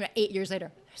another palm. 8 years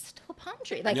later, there's still a palm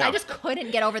tree. Like, Yeah. I just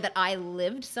couldn't get over that I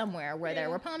lived somewhere where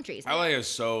there were palm trees. LA is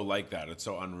so like that. It's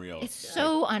so unreal. It's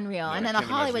so unreal. Yeah, And I then the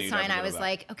can't imagine Hollywood you'd sign, ever I go was that.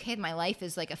 like, okay, my life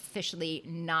is like officially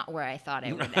not where I thought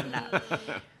it would end up.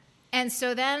 And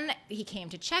so then he came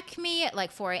to check me at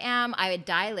like 4 a.m. I had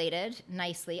dilated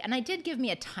nicely. And I did give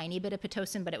me a tiny bit of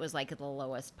Pitocin, but it was like the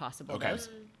lowest possible Okay. dose.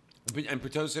 And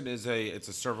Pitocin it's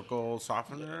a cervical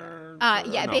softener? Yeah, Or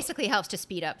it no? basically helps to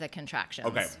speed up the contractions.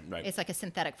 Okay, right. It's like a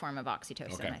synthetic form of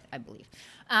oxytocin, Okay. I believe.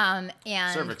 And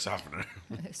Cervix softener.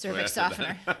 cervix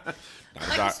softener.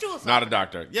 Like a stool Not a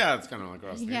doctor. Yeah, it's kind of like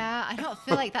us. Yeah, I don't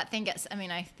feel like that thing gets. I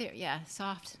mean,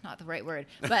 soft, not the right word,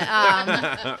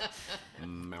 but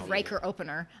breaker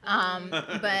opener.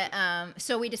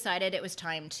 So we decided it was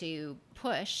time to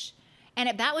push,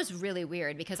 and that was really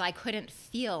weird because I couldn't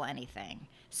feel anything.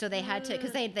 So they had to,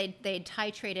 because they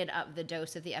titrated up the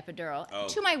dose of the epidural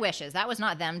to my wishes. That was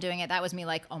not them doing it. That was me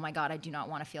like, oh my God, I do not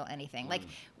want to feel anything. Like,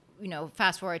 you know,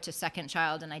 fast forward to second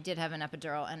child, and I did have an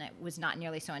epidural, and it was not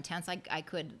nearly so intense. I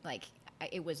could, like,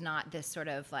 it was not this sort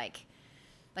of like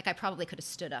I probably could have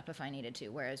stood up if I needed to.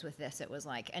 Whereas with this, it was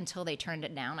like, until they turned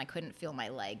it down, I couldn't feel my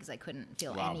legs. I couldn't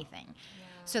feel anything. Yeah.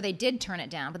 So they did turn it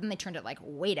down, but then they turned it like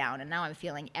way down, and now I'm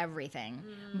feeling everything.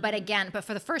 But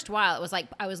for the first while, it was like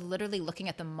I was literally looking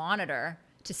at the monitor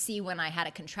to see when I had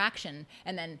a contraction,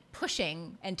 and then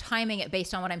pushing and timing it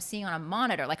based on what I'm seeing on a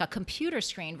monitor, like a computer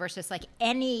screen versus like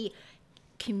any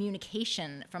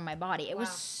communication from my body. It was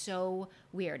so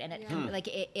weird. And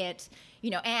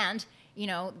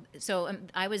so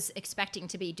I was expecting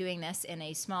to be doing this in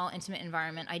a small, intimate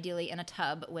environment, ideally in a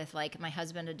tub with like my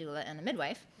husband, a doula, and a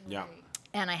midwife. Yeah.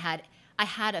 And I had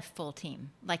a full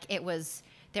team. Like it was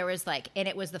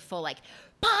the full like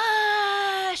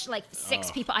push, like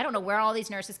 6 people. I don't know where all these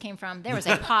nurses came from. There was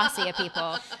a posse of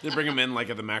people. They bring them in like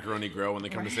at the Macaroni Grill when they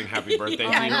come to sing Happy Birthday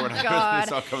Oh to you my or whatever. God.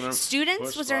 They all come there, Students?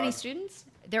 push Was there any squad. students?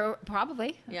 There were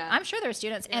probably. Yeah. I'm sure there were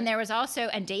students. Yeah. And there was also,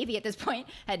 and Davy at this point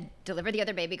had delivered the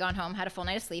other baby, gone home, had a full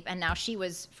night of sleep, and now she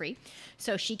was free.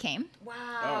 So she came.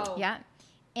 Wow. Yeah.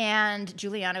 And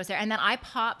Juliana was there. And then I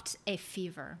popped a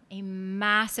fever, a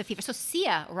massive fever. So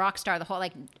Sia, rock star, the whole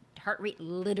like heart rate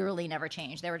literally never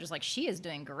changed. They were just like, she is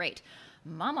doing great.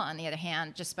 Mama, on the other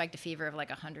hand, just spiked a fever of like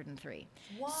 103.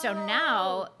 Whoa. So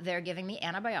now they're giving me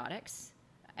antibiotics.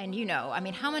 And you know, I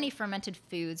mean, how many fermented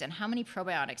foods and how many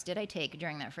probiotics did I take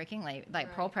during that freaking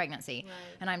Pearl pregnancy? Right.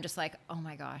 And I'm just like, oh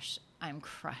my gosh, I'm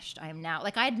crushed. I am now,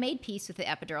 like I had made peace with the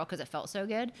epidural because it felt so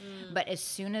good. But as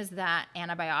soon as that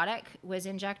antibiotic was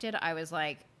injected, I was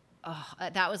like, oh,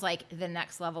 that was like the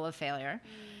next level of failure.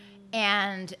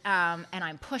 And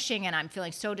I'm pushing and I'm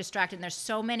feeling so distracted. And there's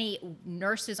so many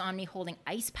nurses on me holding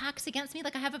ice packs against me.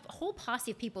 Like I have a whole posse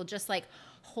of people just like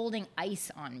holding ice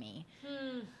on me.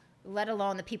 Let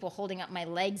alone the people holding up my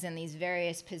legs in these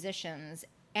various positions.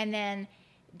 And then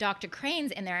Dr.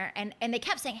 Crane's in there, and they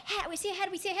kept saying, head, we see a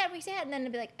head, we see a head, we see a head. And then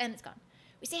it'd be like, and it's gone.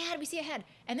 We see a head, we see a head.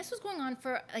 And this was going on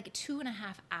for like 2.5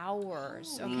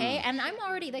 hours, okay? And I'm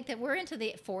already, like, we're into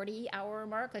the 40-hour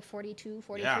mark, like 42,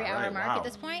 43-hour mark at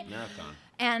this point. Marathon.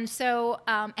 And so,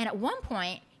 and at one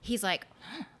point, he's like,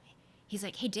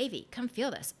 hey, Davey, come feel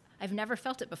this. I've never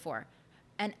felt it before.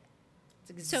 And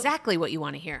It's exactly what you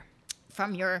want to hear.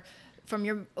 from your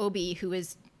OB who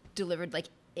has delivered like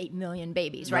 8 million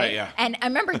babies, right? Yeah. And I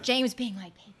remember James being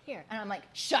like, hey, here. And I'm like,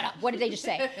 shut up. What did they just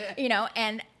say? You know,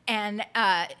 and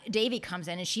Davy comes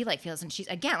in and she like feels, and she's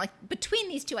again, like between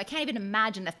these two, I can't even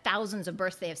imagine the thousands of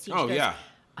births they have seen. Oh, She goes, yeah.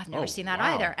 I've never seen that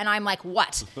wow. either. And I'm like,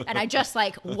 what? And I just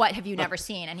like, what have you never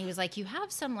seen? And he was like, you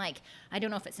have some like, I don't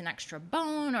know if it's an extra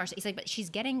bone or, he's like, but she's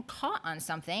getting caught on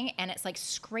something and it's like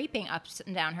scraping up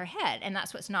and down her head. And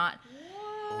that's what's not.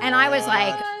 And I was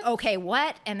like, okay,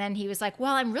 what? And then he was like,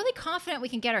 well, I'm really confident we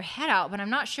can get her head out, but I'm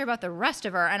not sure about the rest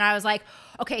of her. And I was like,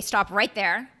 okay, stop right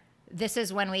there. This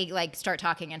is when we like start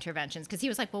talking interventions. Cause he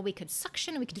was like, well, we could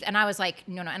suction and we could, and I was like,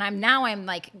 no. And I'm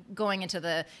like going into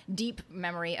the deep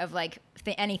memory of like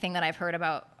anything that I've heard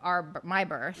about my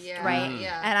birth. Yeah. Right.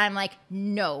 Yeah. And I'm like,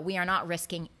 no, we are not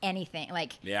risking anything.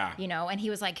 Like, Yeah. you know, and he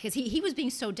was like, cause he was being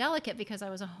so delicate because I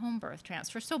was a home birth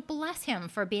transfer. So bless him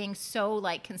for being so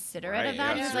like considerate Right, of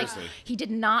that. yeah, He was like, seriously. he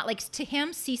did not like, to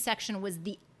him, C-section was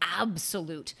the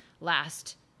absolute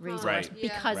last resource Right.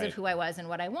 because Right. of who I was and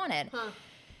what I wanted.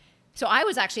 So I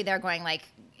was actually there going like,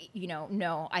 you know,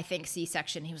 no, I think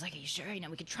C-section. He was like, are you sure? You know,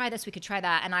 we could try this, we could try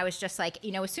that. And I was just like,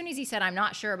 you know, as soon as he said, I'm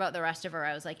not sure about the rest of her,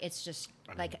 I was like, it's just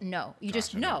like, no, you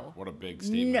just know. What a big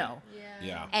statement. No.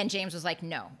 Yeah. And James was like,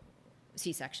 no,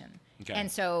 C-section. Okay. And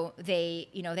so they,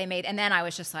 you know, they made, and then I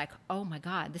was just like, oh my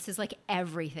God, this is like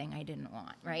everything I didn't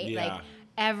want, right? Yeah. Like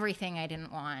everything I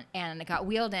didn't want. And it got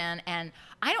wheeled in. And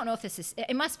I don't know if this is,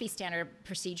 it must be standard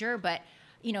procedure, but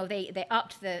you know, they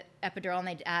upped the epidural and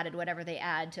they added whatever they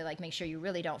add to like make sure you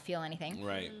really don't feel anything.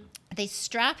 Right. They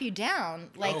strap you down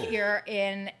like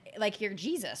you're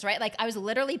Jesus, right? Like I was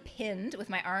literally pinned with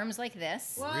my arms like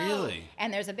this. Really?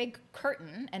 And there's a big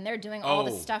curtain, and they're doing all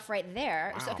the Oh. stuff right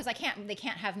there. So Wow. because they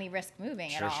can't have me risk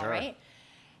moving Sure, at all, sure. right?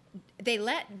 they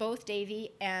let both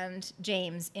Davy and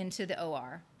James into the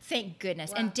OR. Thank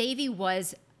goodness. And Davy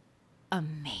was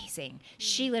amazing.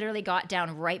 She literally got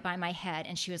down right by my head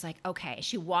and she was like, okay.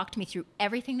 She walked me through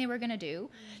everything they were going to do.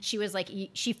 She was like,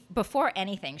 before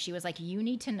anything, she was like, you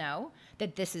need to know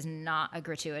that this is not a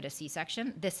gratuitous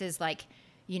C-section. This is like,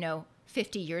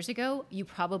 50 years ago, you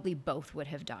probably both would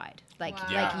have died. Like,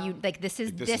 this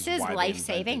is life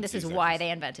saving. This is why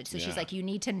they invented. So she's like, you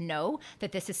need to know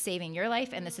that this is saving your life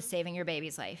and this is saving your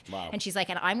baby's life. Wow. And she's like,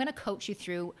 and I'm going to coach you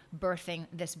through birthing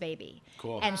this baby.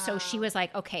 Cool. And so she was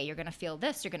like, okay, you're going to feel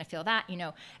this, you're going to feel that,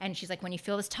 And she's like, when you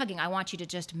feel this tugging, I want you to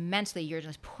just mentally, you're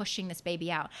just pushing this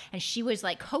baby out. And she was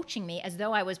like coaching me as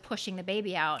though I was pushing the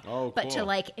baby out, but to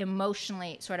like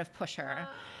emotionally sort of push her.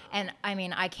 And I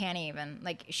mean, I can't even,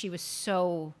 like, she was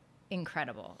so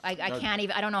incredible. I can't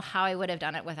even, I don't know how I would have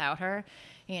done it without her,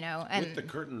 And with the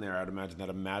curtain there, I'd imagine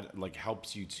that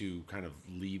helps you to kind of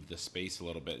leave the space a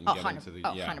little bit and get into the...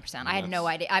 100%. I had no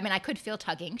idea. I mean, I could feel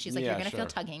tugging. She's like, you're going to feel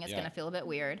tugging. It's going to feel a bit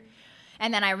weird.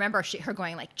 And then I remember her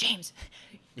going like, James,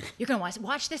 you're going to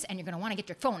watch this and you're going to want to get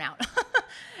your phone out.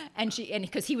 and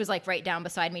because he was like right down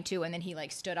beside me too. And then he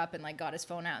like stood up and like got his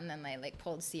phone out and then they like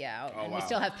pulled Sia out. And we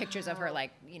still have pictures of her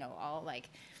like, all like,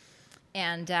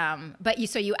 and,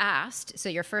 so you asked, so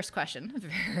your first question,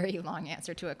 a very long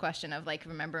answer to a question of like,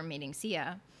 remember meeting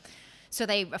Sia. So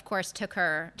they, of course, took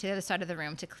her to the other side of the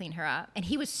room to clean her up. And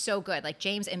he was so good. Like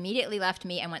James immediately left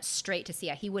me and went straight to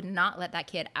Sia. He would not let that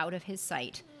kid out of his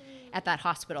sight at that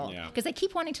hospital because they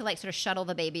keep wanting to like sort of shuttle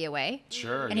the baby away.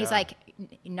 Sure. And he's like,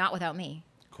 not without me.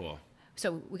 Cool.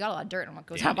 So we got a lot of dirt on what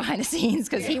goes on behind the scenes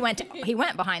because he went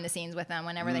behind the scenes with them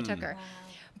whenever they took her. Wow.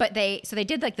 But they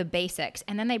did like the basics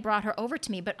and then they brought her over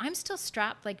to me, but I'm still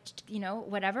strapped like,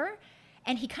 whatever.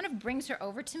 And he kind of brings her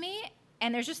over to me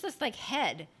and there's just this like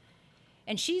head.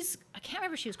 And I can't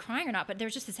remember if she was crying or not, but there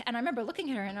was just this, and I remember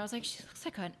looking at her and I was like, she looks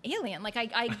like an alien. Like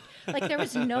there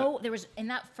was in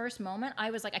that first moment, I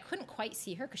was like, I couldn't quite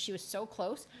see her because she was so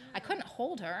close. I couldn't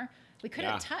hold her. We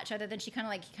couldn't touch other than she kind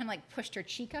of like pushed her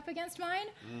cheek up against mine.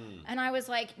 And I was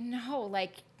like, no,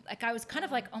 like I was kind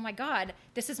of like, oh my God,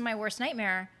 this is my worst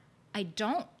nightmare. I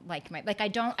don't like I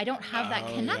don't have that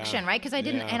connection, right? Because I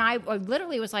didn't, and I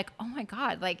literally was like, oh my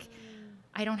God, like,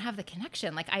 I don't have the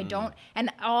connection. Like I don't,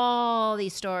 and all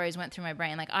these stories went through my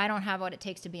brain. Like I don't have what it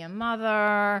takes to be a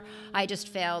mother. I just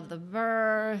failed the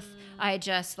birth. I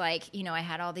just I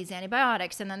had all these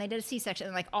antibiotics and then they did a C-section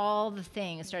and like all the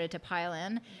things started to pile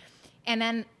in. And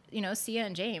then, Sia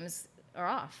and James are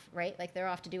off, right? Like they're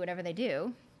off to do whatever they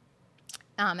do.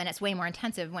 And it's way more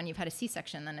intensive when you've had a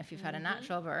C-section than if you've had a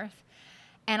natural birth.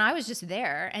 And I was just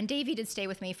there and Davey did stay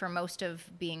with me for most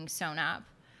of being sewn up.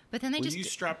 But then they Were you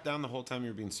strapped down the whole time you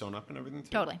were being sewn up and everything too?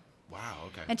 Totally. Wow,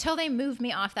 okay. Until they moved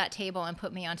me off that table and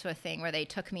put me onto a thing where they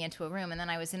took me into a room, and then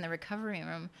I was in the recovery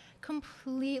room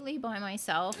completely by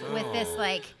myself with this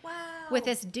with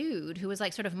this dude who was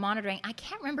like sort of monitoring. I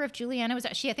can't remember if Juliana was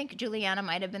actually. I think Juliana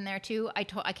might have been there too. I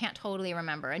can't totally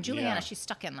remember. And Juliana, she's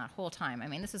stuck in that whole time. I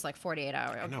mean, this is like 48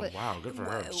 hours. I know. Wow, good for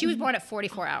her. She was born at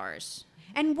 44 hours.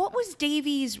 And what was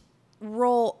Davey's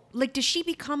role? Like, does she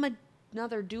become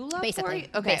another doula? Basically.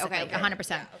 Okay.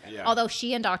 100%. Yeah. Although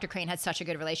she and Dr. Crane had such a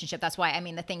good relationship. That's why, I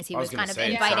mean, the things he was kind of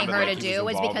inviting her to do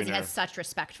was because he had such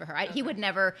respect for her. He would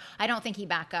never, I don't think he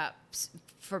back up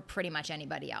for pretty much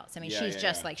anybody else. I mean, she's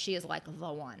just like, she is like the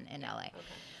one in LA. Okay.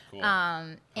 Cool.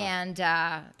 And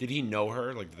did he know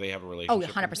her? Like, did they have a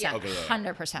relationship? Oh, 100%. Okay,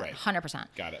 100%. Right. 100%.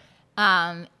 Got it.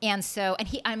 And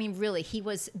he, I mean, really, he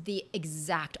was the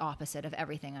exact opposite of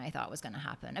everything I thought was going to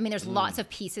happen. I mean, there's lots of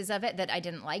pieces of it that I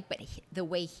didn't like, but the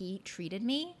way he treated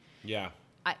me,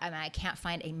 I can't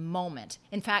find a moment.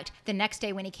 In fact, the next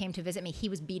day when he came to visit me, he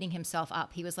was beating himself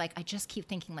up. He was like, I just keep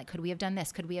thinking, like, could we have done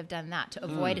this? Could we have done that to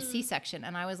avoid a C-section?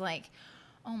 And I was like,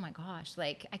 oh my gosh,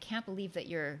 like, I can't believe that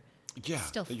you're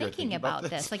still thinking about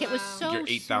this. Like, it was so your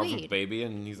 8,000th sweet. baby,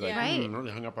 and he's like,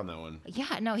 really hung up on that one.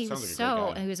 Yeah, no, he was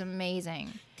he was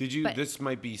amazing. Did you, this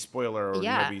might be spoiler, or you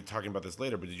might be talking about this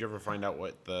later, but did you ever find out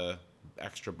what the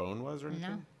extra bone was or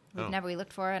anything? No. We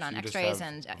looked for it on x-rays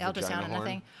and ultrasound and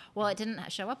nothing. Well, it didn't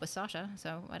show up with Sasha,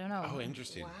 so I don't know. Oh,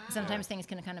 interesting. Wow. Sometimes things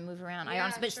can kind of move around.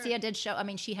 But Sia did show, I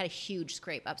mean, she had a huge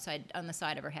scrape on the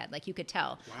side of her head. Like, you could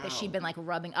tell that she'd been like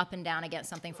rubbing up and down against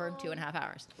something for 2.5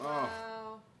 hours. Oh.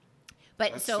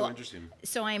 But that's so interesting.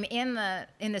 So I'm in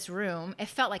this room. It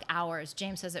felt like hours.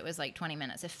 James says it was like 20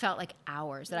 minutes. It felt like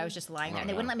hours that I was just lying there, and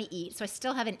they wouldn't let me eat. So I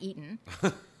still haven't eaten.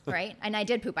 right? And I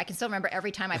did poop. I can still remember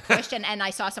every time I pushed and I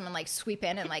saw someone like sweep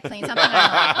in and like clean something. And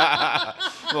I'm like,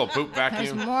 A little poop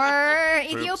there's vacuum. more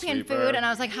Ethiopian sweeper. food. And I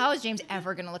was like, how is James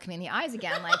ever going to look me in the eyes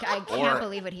again? Like, I can't Or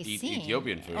believe what he's eat seeing.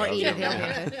 Ethiopian food. Or I was eat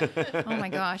gonna- Ethiopian food. Oh my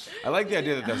gosh. I like the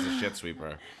idea that there's a shit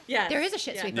sweeper. Yes. There is a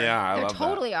shit sweeper. Yeah, I there love that.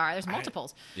 totally are. There's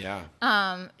multiples. Yeah.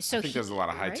 So I think there's a lot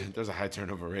of right? there's a high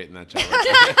turnover rate in that job.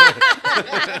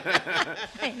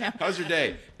 I know. How's your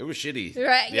day? It was shitty.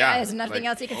 Right, yeah, there's nothing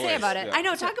else you can say always, about it. yeah. I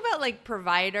know. Talk about like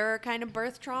provider kind of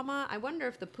birth trauma. I wonder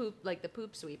if the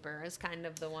poop sweeper is kind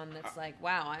of the one that's like,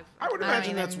 wow, I would I don't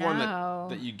imagine that's even one know.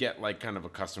 that you get like kind of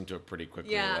accustomed to it pretty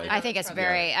quickly. Yeah. Like, I think it's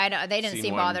very. I don't. They didn't Scene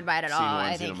seem one, bothered by it at scene all. one,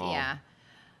 I scene think. them all. Yeah.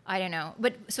 I don't know.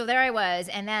 But so there I was,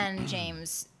 and then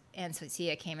James and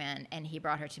Sia came in, and he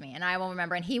brought her to me, and I will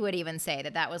remember. And he would even say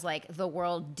that was like the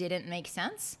world didn't make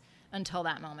sense until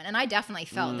that moment, and I definitely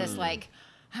felt this like.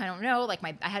 I don't know, like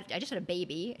I just had a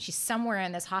baby. She's somewhere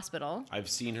in this hospital. I've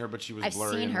seen her, but she was I've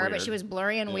blurry seen and her, weird. but she was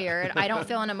blurry and weird. I don't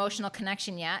feel an emotional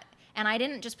connection yet. And I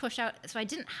didn't just push out, so I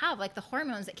didn't have like the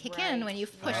hormones that kick in Right. when you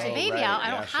push Oh, the baby right. out. I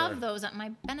Yeah, don't have sure. those at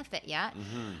my benefit yet.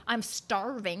 I'm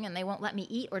starving and they won't let me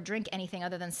eat or drink anything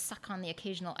other than suck on the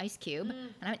occasional ice cube.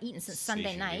 And I haven't eaten since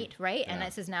Sunday Satiating. night, right? And Yeah.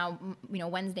 this is now,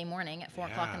 Wednesday morning at 4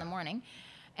 o'clock in Yeah. the morning.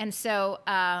 And so,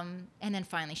 and then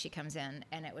finally she comes in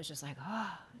and it was just like,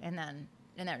 oh, and then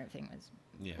everything was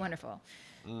Yeah. wonderful.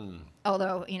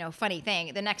 Although, funny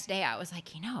thing, the next day I was like,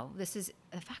 this is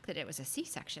the fact that it was a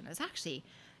C-section is actually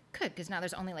good because now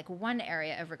there's only like one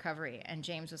area of recovery. And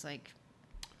James was like,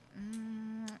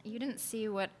 you didn't see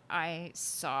what I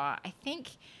saw. I think,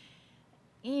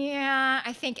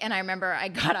 and I remember I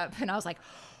got up and I was like,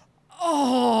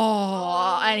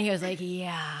 oh, and he was like,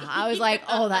 yeah. I was like,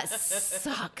 oh, that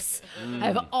sucks. I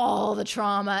have all the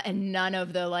trauma and none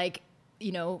of the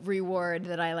reward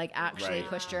that I actually Right.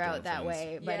 pushed her out that Endorphins.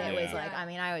 way. But Yeah. it was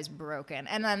Yeah. I was broken.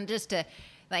 And then just to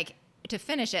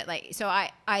finish it, so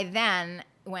I then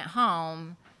went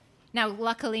home. Now,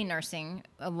 luckily, nursing,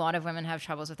 a lot of women have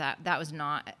troubles with that. That was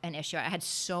not an issue. I had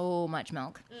so much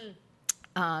milk,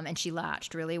 and she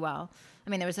latched really well. I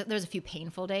mean, there was a few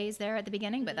painful days there at the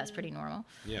beginning, but that's pretty normal.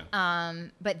 Yeah.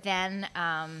 But then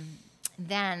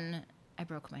I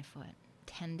broke my foot.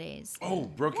 10 days. Oh,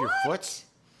 broke your foot?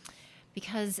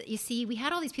 Because you see, we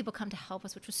had all these people come to help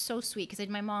us, which was so sweet because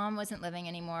my mom wasn't living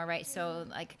anymore, right? So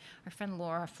our friend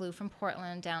Laura flew from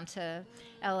Portland down to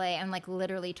LA and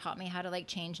literally taught me how to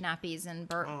change nappies and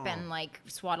burp and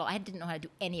swaddle. I didn't know how to do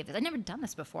any of this. I'd never done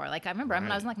this before. I remember I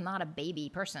was not a baby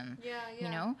person.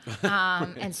 Yeah.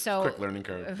 And so Quick learning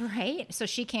curve. right? So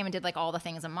she came and did all the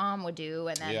things a mom would do,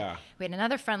 and then Yeah. we had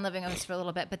another friend living with us for a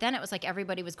little bit. But then it was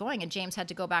everybody was going, and James had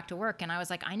to go back to work, and I was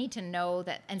like, I need to know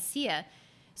that. And Sia,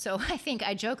 so I think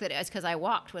I joke that it was because I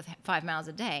walked with 5 miles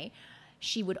a day.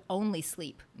 She would only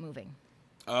sleep moving.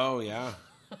 Oh, yeah.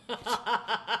 So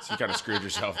you kind of screwed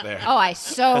yourself there. Oh, I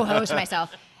so hosed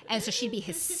myself. And so she'd be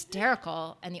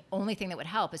hysterical, and the only thing that would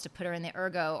help is to put her in the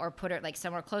ergo or put her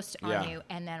somewhere close on Yeah. you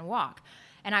and then walk.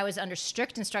 And I was under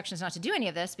strict instructions not to do any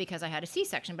of this because I had a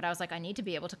C-section, but I was like, I need to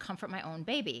be able to comfort my own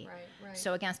baby. Right.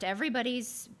 So against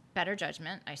everybody's better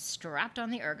judgment, I strapped on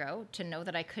the ergo to know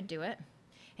that I could do it.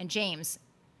 And James,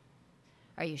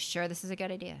 are you sure this is a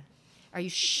good idea? Are you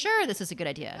sure this is a good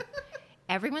idea?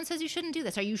 Everyone says you shouldn't do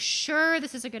this. Are you sure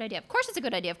this is a good idea? Of course it's a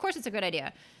good idea. Of course it's a good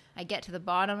idea. I get to the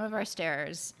bottom of our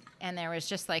stairs, and there was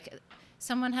just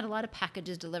someone had a lot of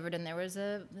packages delivered, and there was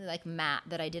a mat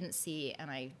that I didn't see,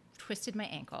 and I twisted my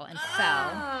ankle and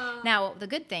fell. Now, the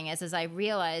good thing is I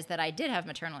realized that I did have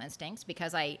maternal instincts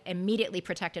because I immediately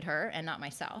protected her and not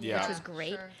myself, Yeah. which was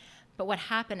great. Sure. But what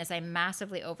happened is I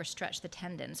massively overstretched the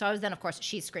tendon. So I was then, of course,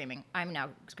 she's screaming. I'm now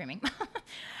screaming.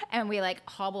 And we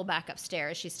hobble back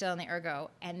upstairs. She's still in the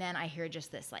ergo. And then I hear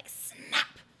just this snap.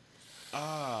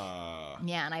 Ah.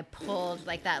 Yeah, and I pulled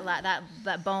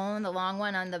that bone, the long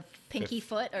one on the pinky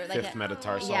foot. Or Fifth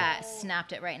metatarsal. Yeah,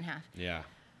 snapped it right in half. Yeah.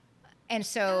 And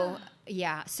so,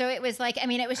 so it was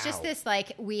it was just Ow. this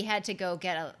we had to go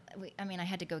get I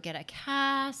had to go get a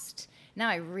cast. Now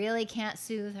I really can't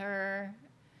soothe her.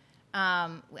 I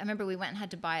remember we went and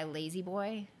had to buy a Lazy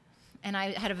Boy, and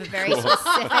I had a very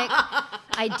specific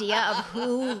idea of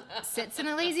who sits in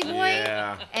a Lazy Boy,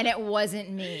 Yeah. and it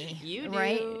wasn't me. You do.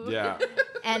 right? Yeah.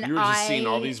 And You were just seeing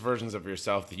all these versions of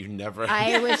yourself that you never.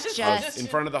 I was I was just in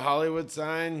front of the Hollywood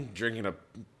sign, drinking a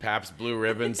Pabst Blue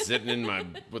Ribbon, sitting with my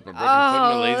broken foot in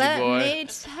a Oh, Lazy let Boy. me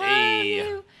tell Hey.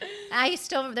 you.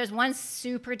 There's one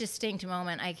super distinct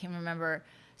moment I can remember.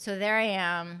 So there I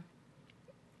am.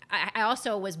 I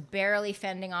also was barely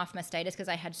fending off mastitis because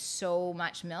I had so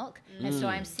much milk. And so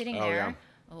I'm sitting Oh, there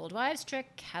yeah. old wives'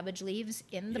 trick, cabbage leaves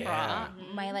in the bra,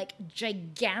 my like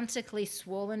gigantically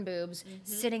swollen boobs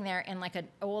sitting there in like an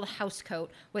old house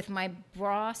coat with my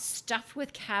bra stuffed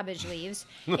with cabbage leaves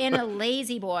in a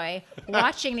lazy boy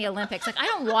watching the Olympics. Like, I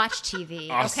don't watch TV,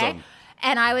 Awesome. okay?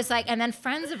 And I was like, and then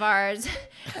friends of ours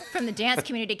from the dance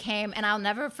community came, and I'll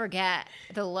never forget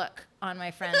the look on my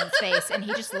friend's face. And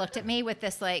he just looked at me with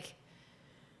this like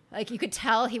you could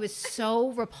tell he was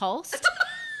so repulsed.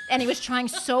 And he was trying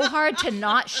so hard to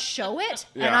not show it.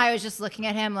 Yeah. And I was just looking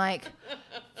at him like,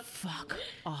 fuck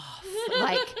off.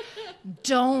 Like,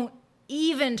 don't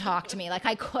even talk to me. Like,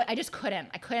 I just couldn't.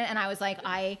 And I was like,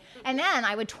 and then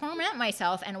I would torment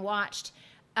myself and watched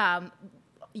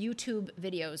YouTube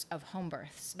videos of home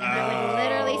births. And I would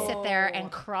literally sit there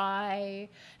and cry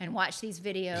and watch these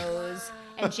videos.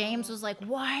 And James was like,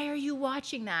 why are you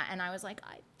watching that? And I was like,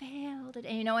 I failed it.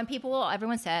 And and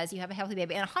everyone says you have a healthy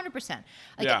baby. And 100%.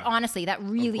 Like, honestly, that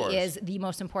really is the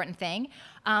most important thing.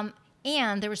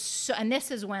 And there was and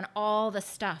this is when all the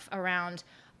stuff around,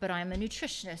 but I'm a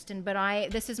nutritionist, and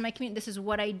this is my community, this is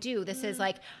what I do, this is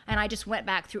like, and I just went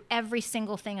back through every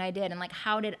single thing I did, and like,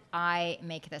 how did I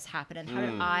make this happen, and how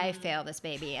did I fail this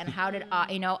baby, and how did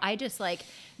I just like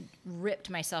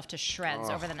ripped myself to shreds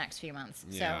over the next few months.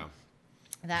 Yeah. So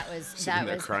that was Sitting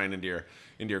there crying into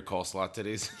your coleslaw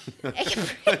titties.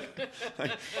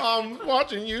 like, I'm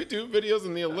watching YouTube videos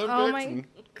in the Olympics my and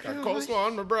got coleslaw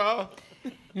on my bra.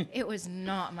 It was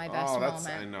not my best moment.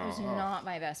 I know. It was not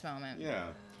my best moment. Yeah.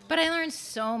 But I learned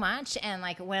so much, and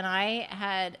like when I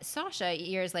had Sasha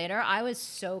years later, I was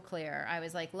so clear. I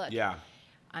was like, look,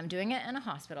 I'm doing it in a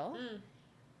hospital.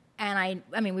 And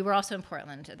I mean, we were also in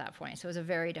Portland at that point, so it was a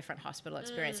very different hospital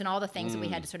experience. And all the things that we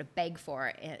had to sort of beg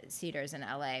for at Cedars in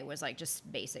LA was like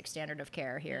just basic standard of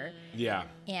care here. Yeah.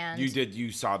 And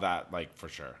you saw that, like, for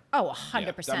sure. Oh,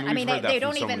 100%. Yeah. I mean, we've heard they that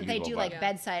don't from so even, many they people, do but- like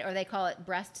bedside, or they call it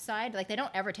breast side. Like, they don't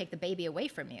ever take the baby away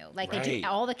from you. Like, they Right. do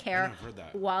all the I care know, I've heard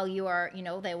that. while you are,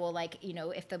 they will like,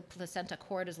 if the placenta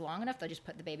cord is long enough, they'll just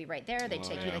put the baby right there. They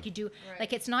take you, yeah. like you do,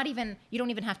 like, it's not even, you don't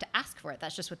even have to ask for it.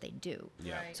 That's just what they do.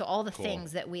 Yeah. Right. So all the Cool.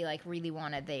 things that we like really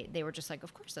wanted, they were just like,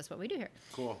 of course, that's what we do here.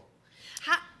 Cool.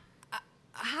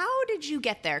 How did you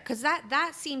get there? Because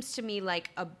that seems to me like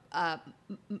a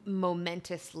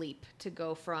momentous leap to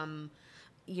go from,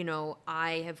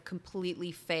 I have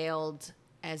completely failed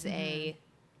as a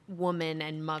woman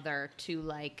and mother to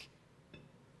like,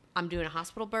 I'm doing a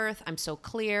hospital birth. I'm so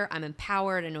clear. I'm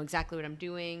empowered. I know exactly what I'm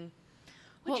doing.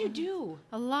 What'd you do?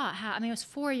 A lot. I mean, it was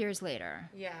 4 years later.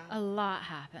 Yeah. A lot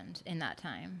happened in that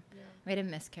time. Yeah. We had a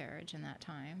miscarriage in that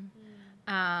time.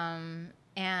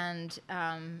 And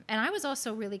I was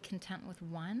also really content with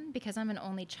one because I'm an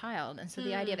only child. And so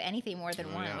the idea of anything more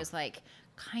than one was like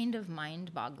kind of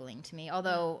mind-boggling to me.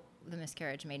 Although the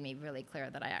miscarriage made me really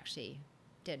clear that I actually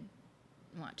did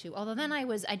want to. Although then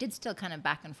I did still kind of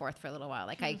back and forth for a little while.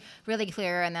 Like I really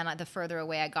clear, and then the further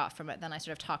away I got from it, then I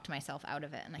sort of talked myself out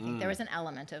of it. And I think there was an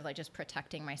element of like just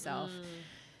protecting myself.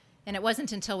 And it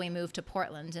wasn't until we moved to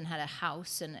Portland and had a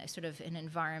house and a sort of an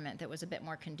environment that was a bit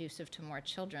more conducive to more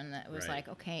children that it was like,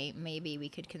 okay, maybe we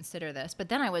could consider this. But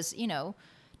then I was,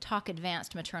 talk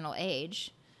advanced maternal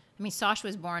age. I mean, Sasha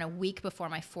was born a week before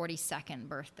my 42nd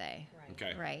birthday.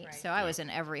 Okay. Right. So I was in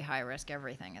every high risk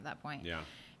everything at that point. Yeah.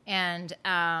 And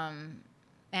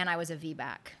I was a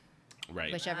VBAC,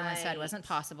 Right. which everyone said wasn't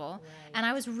possible. And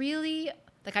I was really,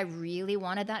 I really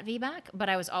wanted that VBAC, but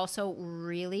I was also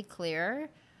really clear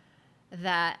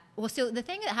that, so the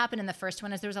thing that happened in the first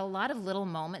one is there was a lot of little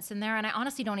moments in there, and I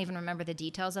honestly don't even remember the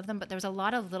details of them, but there was a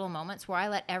lot of little moments where I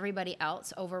let everybody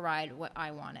else override what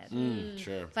I wanted.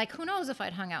 Sure. Like, who knows if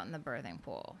I'd hung out in the birthing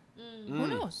pool? Who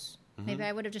knows? Maybe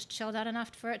I would have just chilled out enough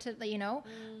for it to,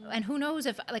 and who knows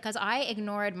if, because I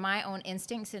ignored my own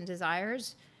instincts and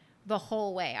desires the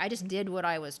whole way. I just did what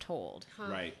I was told.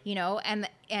 Right.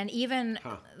 And even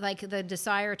like the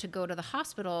desire to go to the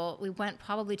hospital, we went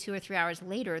probably 2 or 3 hours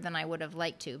later than I would have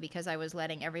liked to, because I was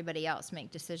letting everybody else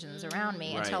make decisions around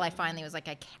me until I finally was like,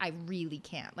 I really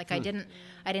can't. Like I didn't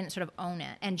sort of own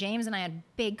it. And James and I had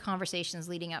big conversations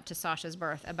leading up to Sasha's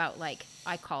birth about like,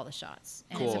 I call the shots,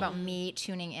 and it's about me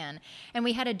tuning in. And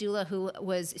we had a doula who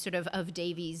was sort of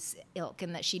Davey's ilk,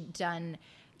 and that she'd done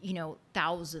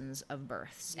thousands of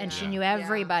births, and she knew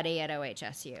everybody at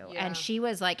OHSU. And she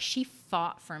was like, she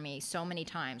fought for me so many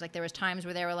times. Like there was times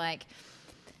where they were like,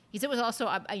 because it was also,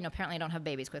 apparently I don't have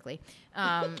babies quickly.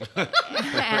 And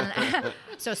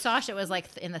so Sasha was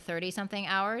like in the 30 something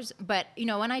hours, but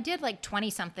when I did like 20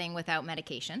 something without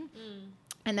medication,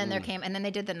 And then and then they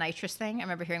did the nitrous thing. I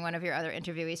remember hearing one of your other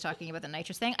interviewees talking about the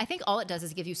nitrous thing. I think all it does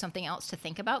is give you something else to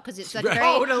think about because it's like a very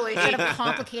Totally. sort of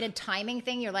complicated timing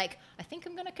thing. You're like, I think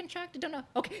I'm going to contract. I don't know.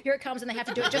 Okay, here it comes. And they have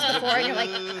to do it just before. And you're like,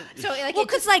 so like, Well,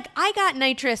 because like I got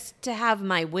nitrous to have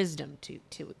my wisdom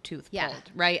tooth Yeah.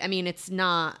 pulled, right? I mean, it's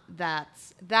not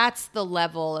that's the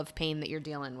level of pain that you're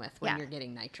dealing with when Yeah. you're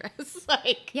getting nitrous.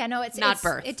 Like, yeah, no, it's not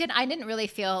birth. I didn't really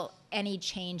feel any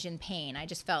change in pain. I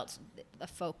just felt a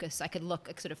focus. I could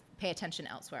sort of pay attention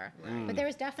elsewhere. But there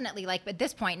was definitely like, at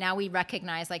this point now we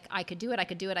recognize like I could do it.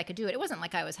 It wasn't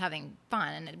like I was having fun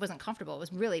and it wasn't comfortable. It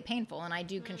was really painful and I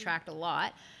do contract a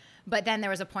lot. But then there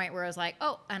was a point where I was like,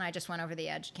 oh, and I just went over the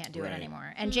edge. Can't do it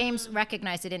anymore. And James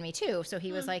recognized it in me too. So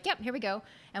he was like, yep, here we go.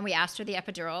 And we asked for the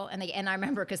epidural. And I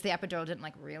remember because the epidural didn't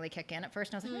like really kick in at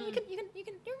first. And I was like, no, you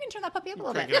can turn that puppy up a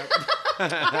little bit.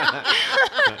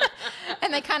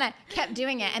 And they kind of kept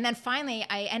doing it. And then finally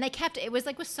it was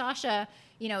like with Sasha,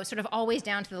 you know, sort of always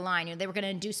down to the line. You know, they were going to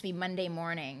induce me Monday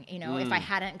morning, you know, if I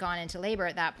hadn't gone into labor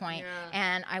at that point. Yeah.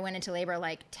 And I went into labor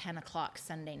like 10 o'clock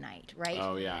Sunday night, right?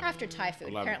 Oh, yeah. After Thai food,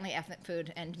 11. apparently ethnic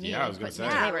food and meat. Yeah, I was gonna put say. me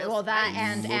into labor. Yeah. Well, that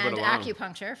and Move it along.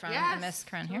 acupuncture from Yes, Miss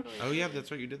Karen here. Oh yeah,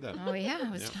 that's right. You did that. Oh yeah,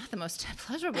 it was not the most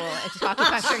pleasurable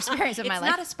acupuncture experience of my it's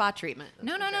life. not a spa treatment.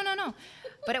 No.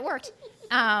 But it worked.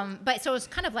 But so it was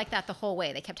kind of like that the whole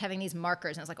way. They kept having these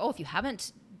markers, and it was like, oh, if you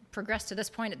haven't progressed to this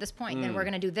point at this point, then we're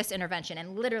going to do this intervention.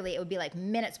 And literally, it would be like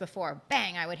minutes before,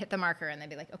 bang, I would hit the marker, and they'd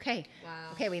be like, okay,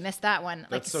 we missed that one.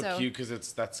 That's like, so cute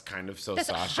because that's kind of so That's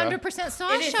Sasha. 100% Sasha.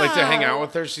 Like to hang out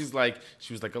with her, she was like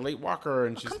a late walker,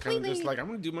 and she's kind of completely. just like, I'm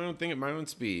gonna do my own thing at my own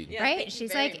speed. Yeah. Right? thank you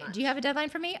She's very like, much. do you have a deadline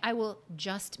for me? I will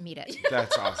just meet it.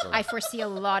 That's awesome. I foresee a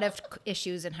lot of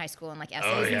issues in high school and like essays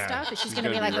Oh, and yeah. stuff. She's She's going to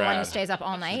gonna be like be the one who rad. stays up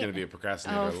all night. She's gonna be a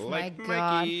procrastinator, Oh, like my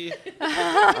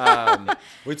God. Mikey.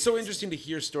 It's so interesting to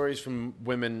hear stories from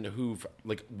women who've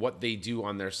like what they do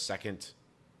on their second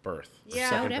birth, or Yeah.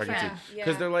 second So different. pregnancy, Yeah.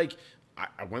 because they're like,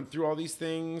 I went through all these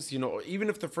things, you know, even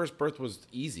if the first birth was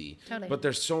easy. Totally. But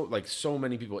there's so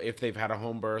many people, if they've had a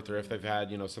home birth or if they've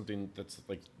had, you know, something that's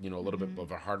like, you know, a little bit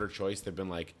of a harder choice, they've been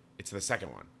like, it's the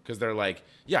second one. Because they're like,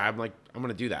 yeah, I'm going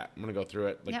to do that. I'm going to go through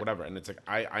it, like Yep. whatever. And it's like,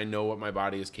 I know what my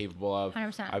body is capable of.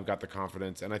 100%. I've got the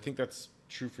confidence. And I think that's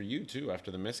true for you too, after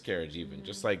the miscarriage even.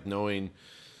 Just like knowing,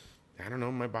 I don't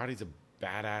know, my body's a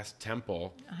badass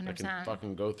temple. I can 100%.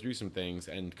 fucking go through some things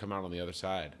and come out on the other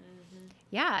side.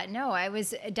 Yeah, no, I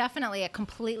was definitely a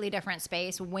completely different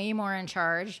space, way more in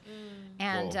charge.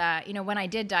 And, Cool. you know, when I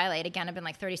did dilate, again, I've been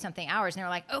like 30 something hours, and they were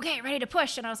like, okay, ready to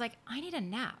push. And I was like, I need a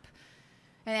nap.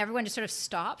 And everyone just sort of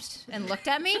stopped and looked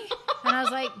at me. And I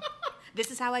was like, This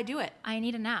is how I do it. I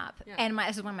need a nap. Yeah. And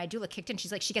this is when my doula kicked in.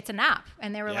 She's like, she gets a nap.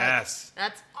 And they were like, Yes.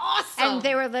 That's awesome. and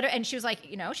they were literally, and she was like,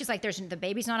 you know, she's like, the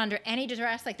baby's not under any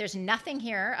duress. Like, there's nothing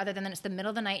here other than it's the middle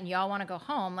of the night and y'all want to go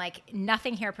home. Like,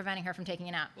 nothing here preventing her from taking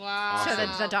a nap. Wow. So Awesome.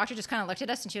 the doctor just kind of looked at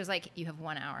us and she was like, you have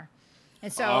 1 hour.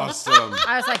 And so Awesome.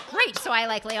 I was like, great. So I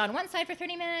like lay on one side for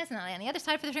 30 minutes and then I lay on the other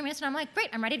side for 30 minutes. And I'm like, great,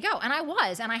 I'm ready to go. And I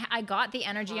was. And I got the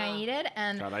energy I needed.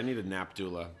 And God, I need a nap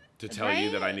doula to tell you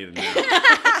that I Right? need a nap.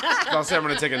 I'll say I'm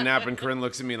going to take a nap, and Corinne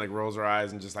looks at me and like rolls her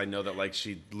eyes, and just I know that like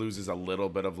she loses a little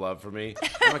bit of love for me.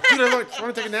 I'm like, dude, I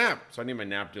want to take a nap, so I need my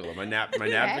nap doula, my nap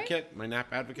advocate.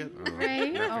 I don't know.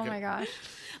 right? Nap Oh advocate. my gosh.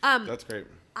 That's great.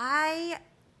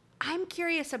 I'm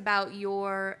curious about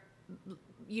your,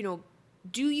 you know,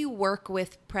 do you work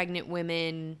with pregnant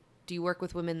women? Do you work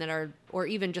with women that are, or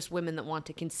even just women that want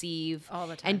to conceive? All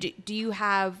the time. And do you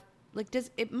have, like,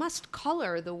 it must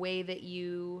color the way that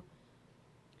you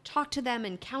talk to them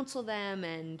and counsel them,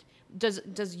 and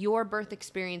does your birth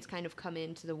experience kind of come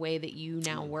into the way that you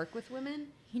now work with women?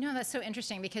 You know, that's so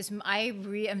interesting because I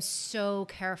am so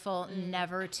careful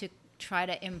never to try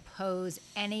to impose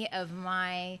any of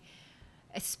my,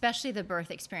 especially the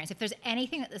birth experience. If there's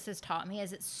anything that this has taught me,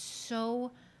 is it's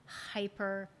so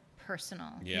hyper personal.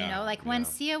 Yeah, You know, like when yeah.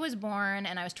 Sia was born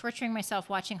and I was torturing myself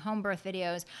watching home birth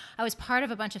videos, I was part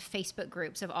of a bunch of Facebook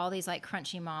groups of all these like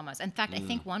crunchy mamas. In fact, I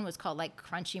think one was called like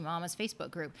Crunchy Mamas Facebook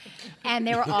group. And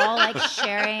they were all like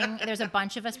sharing, there's a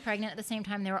bunch of us pregnant at the same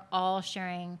time. They were all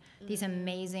sharing these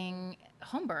amazing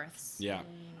home births. Yeah.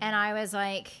 And I was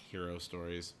like, Hero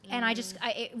stories. and I just,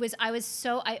 I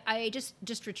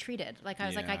just retreated. Like I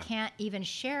was like, I Yeah. can't even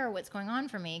share what's going on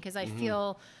for me because I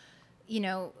feel, you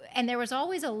know, and there was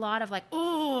always a lot of like,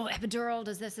 oh, epidural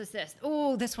does this.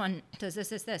 Oh, this one does this.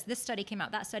 This study came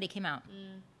out, that study came out.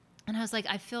 And I was like,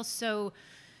 I feel so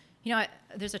You know,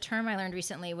 there's a term I learned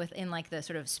recently within like the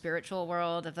sort of spiritual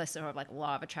world of the sort of like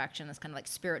law of attraction. That's kind of like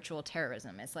spiritual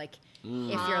terrorism. It's like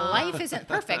if your life isn't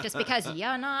perfect, it's because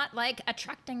you're not like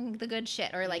attracting the good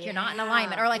shit, or like you're not in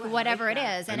alignment, or like whatever it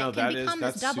is, and it can become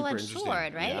this double-edged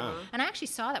sword, right? Yeah. And I actually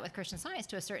saw that with Christian Science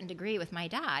to a certain degree with my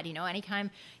dad. You know,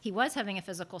 anytime he was having a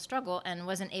physical struggle and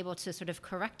wasn't able to sort of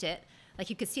correct it, like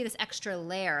you could see this extra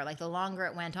layer. Like the longer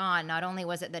it went on, not only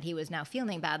was it that he was now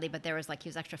feeling badly, but there was like he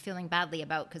was extra feeling badly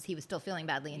about because he was still feeling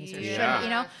badly and he sort of shouldn't, you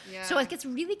know. Yeah. So it gets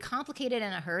really complicated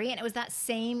in a hurry, and it was that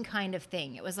same kind of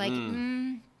thing. It was like,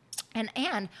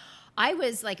 and I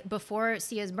was like before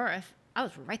Sia's birth, I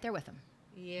was right there with him.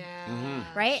 Yeah.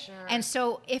 Right? Sure. And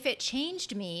so if it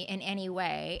changed me in any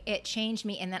way, it changed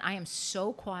me. And then I am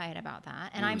so quiet about that.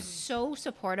 And I'm so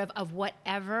supportive of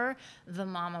whatever the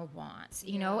mama wants.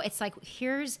 You know, it's like,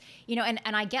 here's, you know, and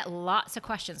I get lots of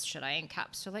questions. Should I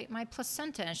encapsulate my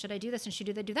placenta? And should I do this? And should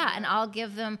I do that? And I'll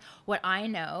give them what I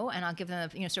know, and I'll give them,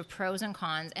 you know, sort of pros and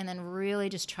cons, and then really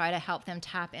just try to help them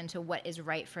tap into what is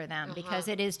right for them, because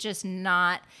it is just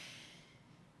not,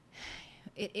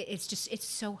 it's just, it's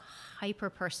so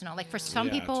hyper personal. Like for some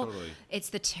people, totally. it's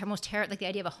the most like the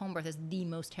idea of a home birth is the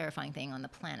most terrifying thing on the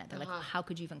planet. They're like, how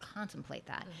could you even contemplate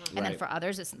that? And then Right. for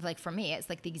others, it's like, for me, it's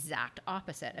like the exact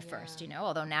opposite at first, you know,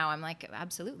 although now I'm like,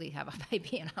 absolutely have a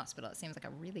baby in a hospital. It seems like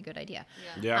a really good idea.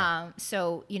 Yeah.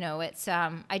 So, you know, it's,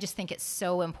 I just think it's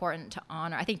so important to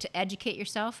honor, I think to educate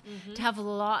yourself, to have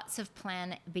lots of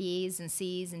plan B's and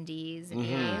C's and D's and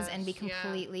E's, and be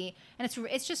completely, and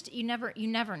it's just, you never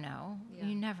know.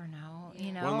 You never know,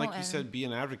 you know. Well, and like you said, be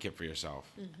an advocate for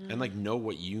yourself and like know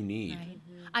what you need. Right.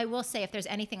 I will say, if there's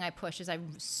anything I push, is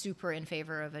I'm super in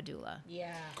favor of a doula.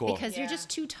 Yeah. Cool. Because you're just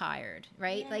too tired,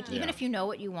 right? Like, even Yeah. if you know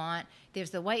what you want,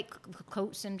 there's the white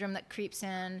coat syndrome that creeps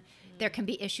in. There can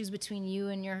be issues between you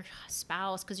and your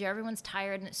spouse because everyone's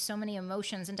tired and it's so many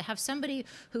emotions. And to have somebody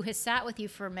who has sat with you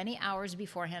for many hours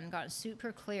beforehand and gotten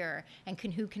super clear and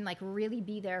who can like really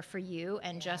be there for you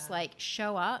and just like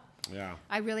show up. Yeah.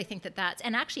 I really think that's,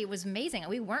 and actually it was amazing.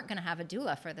 We weren't going to have a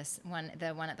doula for this one,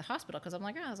 the one at the hospital, because I'm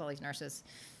like, oh, there's all these nurses,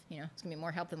 you know, it's going to be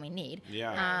more help than we need.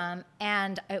 Yeah.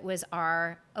 And it was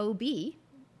our OB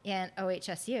in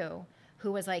OHSU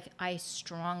who was like, I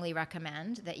strongly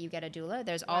recommend that you get a doula.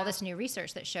 There's all this new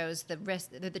research that shows the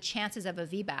risk, the chances of a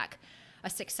VBAC, a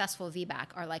successful VBAC,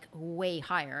 are like way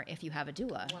higher if you have a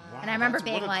doula. Wow, And I remember that's-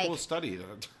 being what a like, cool study.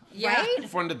 right? Who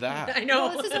funded that? I know.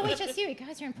 Well, this is OHSU. You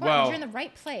guys are important. Well, You're in the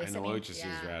right place. I know mean, OHSU is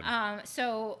rad.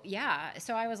 so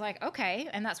I was like, okay,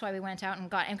 and that's why we went out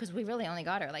and got, and because we really only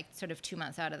got her like sort of 2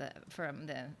 months out of from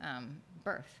the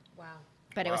birth. Wow.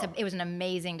 But Wow. it was an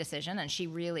amazing decision, and she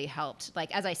really helped.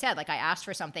 Like, as I said, like I asked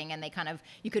for something, and they kind of,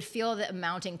 you could feel the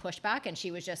mounting pushback, and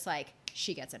she was just like,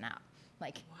 she gets a nap.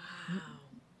 Like, Wow.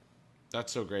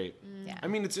 That's so great. Yeah. I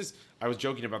mean, it's just, I was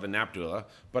joking about the nap doula,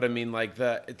 but I mean, like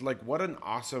it's like, what an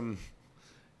awesome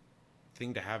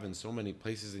thing to have in so many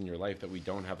places in your life that we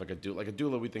don't have, like a doula. Like a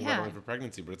doula, we think about Yeah. only for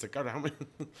pregnancy, but it's like, God, how many?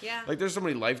 Yeah. Like, there's so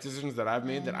many life decisions that I've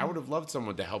made that I would have loved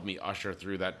someone to help me usher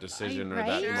through that decision or Right?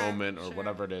 that Sure, moment or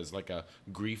whatever it is, like a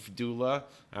grief doula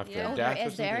after Yeah. a oh, death there or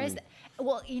is, there is. something.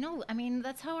 Well, you know, I mean,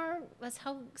 that's how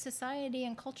society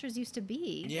and cultures used to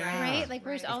be, Yeah. right? Like,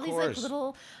 we're Right. all Of these like course.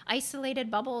 little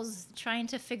isolated bubbles trying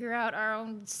to figure out our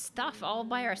own stuff all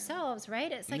by ourselves,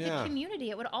 right? It's like Yeah. a community.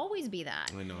 It would always be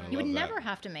that. I know, I You would love that. never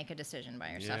have to make a decision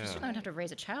by yourself. You Yeah. certainly don't have to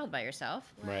raise a child by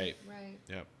yourself. Right. Right.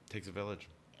 Yep. Takes a village.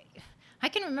 I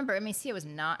can remember, I mean, Sia was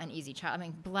not an easy child. I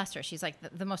mean, bless her. She's like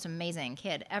the most amazing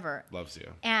kid ever. Loves you.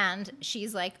 And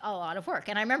she's like a lot of work.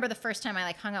 And I remember the first time I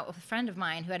like hung out with a friend of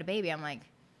mine who had a baby, I'm like,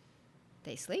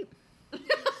 they sleep.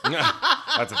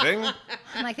 That's a thing?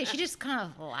 I'm like, she just kind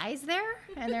of lies there?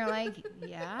 And they're like,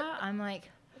 yeah. I'm like,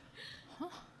 huh.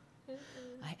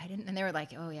 I didn't, and they were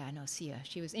like, oh yeah, I know Sia.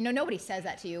 She was, you know, nobody says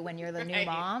that to you when you're the new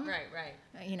mom. Right.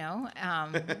 You know,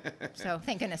 so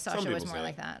thank goodness Some Sasha was people more say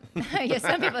like that. Yeah,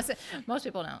 some people say, most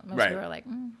people don't. Most Right. people are like,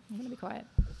 I'm going to be quiet.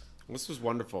 This was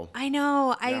wonderful. I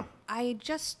know. Yeah.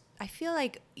 I feel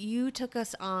like you took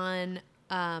us on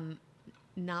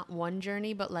not one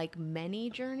journey, but like many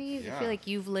journeys. I Yeah. feel like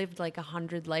you've lived like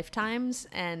 100 lifetimes,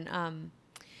 and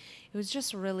it was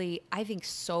just really, I think,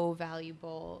 so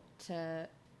valuable to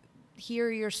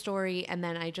hear your story, and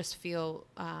then I just feel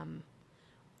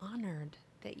honored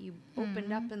that you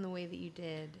opened up in the way that you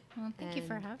did. Well, thank you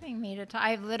for And- having me to talk.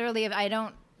 I've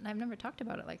never talked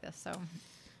about it like this, so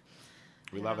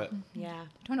We love it. Yeah.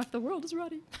 I don't know if the world is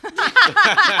ready.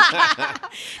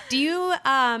 Do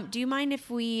you mind if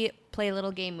we play a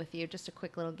little game with you? Just a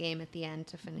quick little game at the end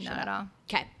to finish Not it at up. all.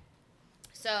 Okay.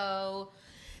 So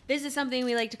this is something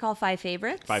we like to call 5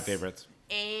 favorites. 5 favorites.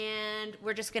 And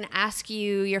we're just going to ask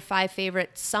you your 5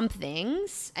 favorite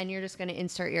somethings, and you're just going to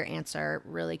insert your answer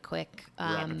really quick.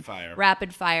 Rapid fire.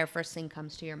 Rapid fire. First thing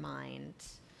comes to your mind.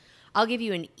 I'll give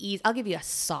you I'll give you a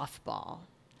softball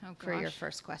for your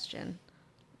first question.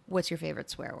 What's your favorite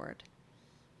swear word?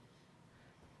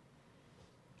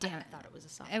 Damn it. I thought it was a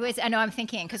softball. I know I'm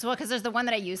thinking because there's the one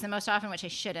that I use the most often, which I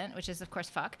shouldn't, which is of course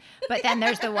fuck. But then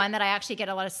there's the one that I actually get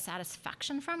a lot of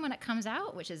satisfaction from when it comes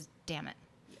out, which is damn it.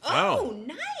 Oh,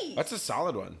 nice. That's a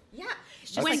solid one. Yeah.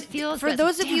 Just like feels For good.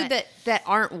 those of Damn you it. that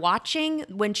aren't watching,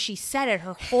 when she said it,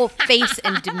 her whole face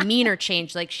and demeanor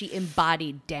changed. Like she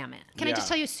embodied "damn it." Can I Yeah. just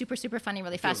tell you a super, super funny,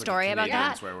 really feels fast like a story about Canadian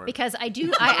that? swear word. Because I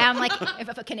am like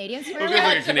if a Canadian swear It feels word.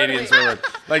 like a Canadian swear word.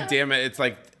 Like, damn it,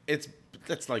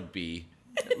 that's like B.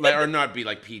 Like, or not B,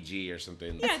 like PG or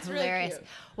something. Yeah, it's really Hilarious. cute.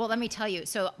 Well, let me tell you.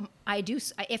 So I do.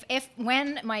 If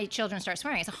when my children start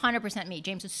swearing, it's 100% me.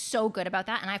 James is so good about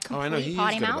that, and I have Oh, I know, complete he is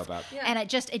potty good mouth, about that. Yeah. and it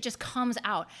just comes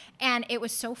out. And it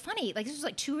was so funny. Like this was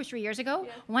like 2 or 3 years ago.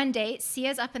 One day,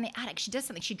 Sia's up in the attic. She does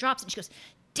something. She drops it. And she goes,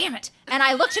 "Damn it!" And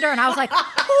I looked at her, and I was like,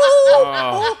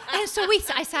 "Oh!" And so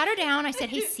I sat her down. I said,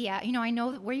 "Hey, Sia, I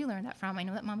know where you learned that from. I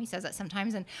know that mommy says that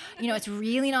sometimes, and it's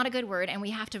really not a good word, and we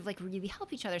have to like really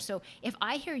help each other. So if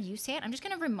I hear you say it, I'm just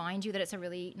going to remind you that it's a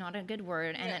really not a good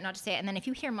word, and that not to say it. And then if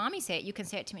you hear mommy say it, you can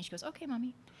say it to me." She goes, "Okay,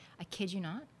 mommy." I kid you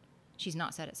not, she's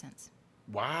not said it since.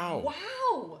 Wow.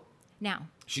 Wow. Now,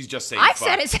 She's just saying I've fuck.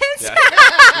 said it since.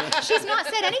 Yeah. She's not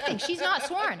said anything. She's not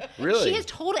sworn. Really? She has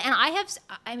totally, and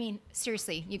I mean,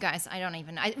 seriously, you guys,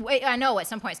 I know at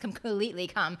some point it's completely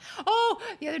come. Oh,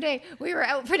 the other day we were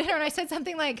out for dinner and I said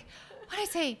something like, what did I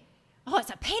say? Oh, it's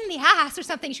a pain in the ass or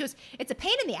something. She goes, "It's a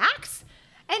pain in the axe?"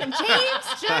 And James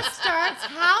just starts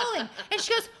howling. And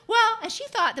she goes, "Well," and she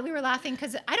thought that we were laughing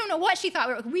because I don't know what she thought.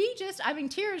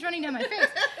 Tears running down my face.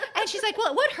 And she's like, "Well,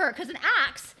 it would hurt because an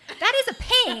axe, that is a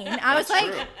pain." I was like,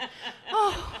 True.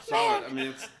 "Oh, Solid. man." I mean,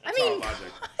 it's I solid mean, logic.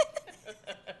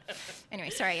 Anyway,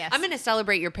 sorry, yes. I'm going to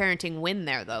celebrate your parenting win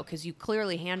there, though, because you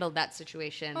clearly handled that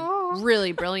situation Oh.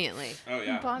 really brilliantly. Oh,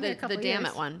 yeah. Bond me a The couple damn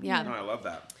years. it one. Yeah. No, I love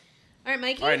that. All right,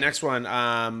 Mikey. All right, next one.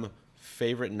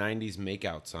 Favorite 90s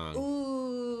makeout song.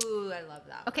 Ooh, I love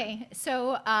that. Okay,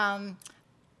 so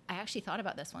I actually thought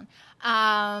about this one.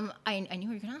 I knew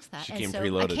you were going to ask that. She and came so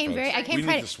preloaded, I came folks. I came We need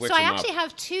ready. to switch So I them actually up.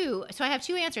 have two. So I have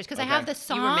two answers because I Okay. have the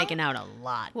song. You were making out a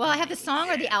lot. Well, I have the song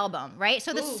or the album, right?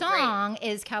 So the Ooh, song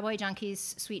is Cowboy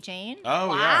Junkies' "Sweet Jane."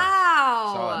 Oh, yeah.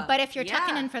 Wow. Solid. But if you're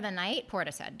tucking Yeah. in for the night,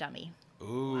 Portishead, "Dummy."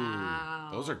 Ooh. Wow.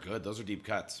 Those are good. Those are deep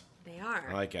cuts. They are.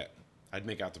 I like it. I'd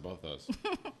make out to both those.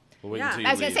 We'll wait Yeah. until you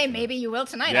I was going leave. to say maybe you will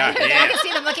tonight. Yeah, I yeah. can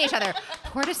see them look at each other.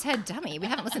 Portishead, "Dummy." We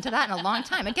haven't listened to that in a long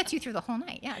time. It gets you through the whole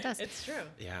night. Yeah, it does. It's true.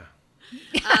 Yeah.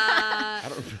 Uh, I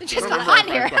don't, just I don't got remember hot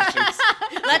our here. questions.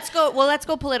 Let's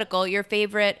go political. Your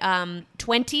favorite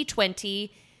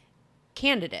 2020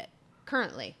 candidate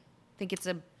currently. I think it's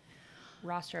a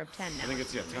roster of 10 now. I think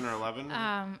it's 10 or 11.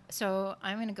 So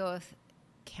I'm going to go with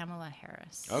Kamala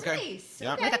Harris. Okay. Nice.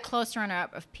 Yeah. Okay. With a close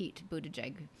runner-up of Pete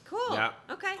Buttigieg. Cool. Yeah.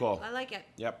 Okay. Cool. I like it.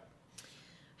 Yep.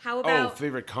 How Oh, about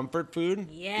favorite comfort food?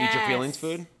 Eat your Yes. feelings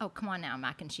food? Oh, come on now,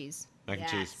 mac and cheese. Mac and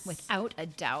Yes. cheese. Without a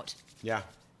doubt. Yeah.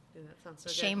 Ooh, that sounds so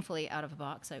good. Shamefully out of a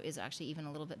box is actually even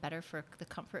a little bit better for the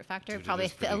comfort factor. Dude, it Probably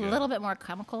is pretty a good. little bit more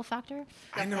chemical factor.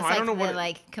 I know. It's I don't know the, what.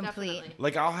 like complete. Definitely.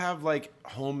 Like, I'll have, like,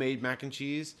 homemade mac and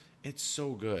cheese. It's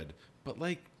so good. But,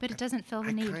 like, But it doesn't fill the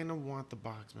I need. kind of want the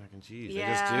box mac and cheese. Yeah,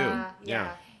 I just do.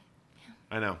 yeah.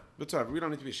 I know. It's all right. We don't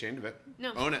need to be ashamed of it.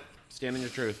 No. Own it. Stand in your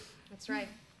truth. That's right.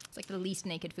 It's like the least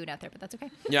naked food out there, but that's okay.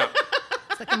 Yeah.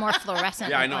 It's like the more fluorescent.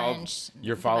 Yeah, I and know. Orange,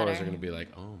 Your the followers better. are going to be like,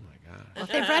 oh, my God. Well,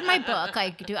 if they've read my book, I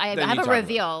have you a talk about it.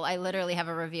 reveal. I literally have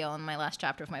a reveal in my last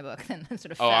chapter of my book. And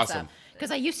sort of Oh, fess awesome. up.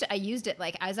 Because I used it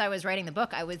like as I was writing the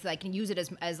book, I was like use it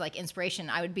as like inspiration.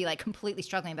 I would be like completely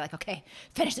struggling, and be like, okay,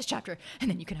 finish this chapter, and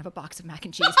then you can have a box of mac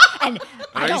and cheese. And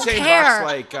I Are don't you saying care.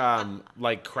 box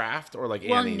like Kraft or like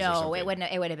well, Annie's or no, something? it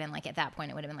wouldn't. It would have been like at that point,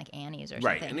 it would have been like Annie's or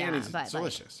Right, something. and yeah, Annie's but, it's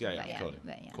delicious. Like, Yeah, but totally.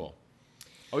 but yeah. Cool.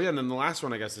 Oh, yeah, and then the last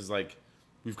one, I guess, is like,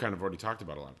 we've kind of already talked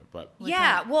about a lot of it, but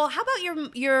Yeah. Well, how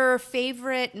about your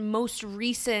favorite, most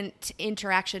recent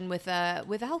interaction with a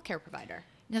healthcare provider?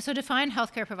 No, so define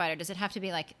healthcare provider. Does it have to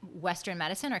be like Western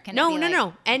medicine, or can it No, be no, like,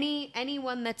 no.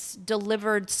 Anyone that's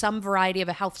delivered some variety of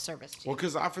a health service to you. well,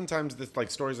 because oftentimes this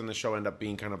like stories on the show end up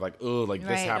being kind of like, oh, like this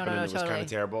Right, no, happened no, and it was kind totally. of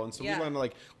terrible, and so Yeah. we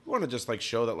want to just like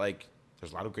show that like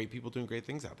there's a lot of great people doing great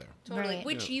things out there. Totally. Right.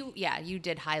 Which you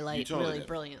did highlight You totally really did.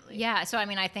 brilliantly. Yeah, so I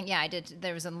mean, I think I did.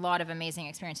 There was a lot of amazing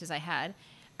experiences I had.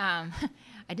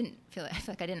 I feel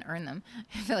like I didn't earn them.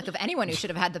 I feel like if anyone who should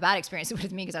have had the bad experience, it would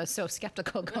have been me because I was so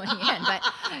skeptical going in.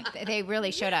 But they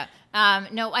really showed up.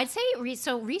 No, I'd say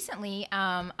so. Recently,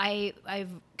 I've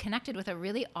connected with a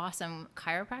really awesome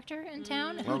chiropractor in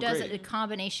town who does great. a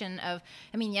combination of.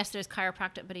 I mean, yes, there's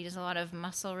chiropractic, but he does a lot of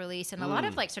muscle release and a lot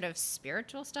of like sort of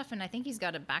spiritual stuff. And I think he's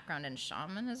got a background in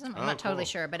shamanism. I'm not totally cool.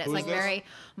 sure, but it's Who's like this? very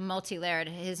multi-layered.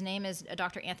 His name is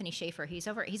Dr. Anthony Schaefer. He's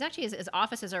actually his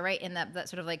offices are right in that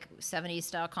sort of like 70s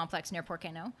style complex near Port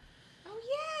Cano.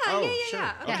 Oh, yeah. sure.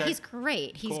 Yeah. Yeah, Okay. he's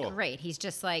great. He's Cool. great. He's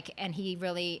just like, and he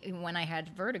really, when I had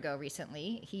vertigo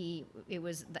recently, it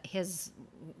was his,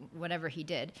 whatever he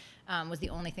did, was the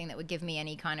only thing that would give me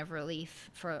any kind of relief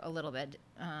for a little bit.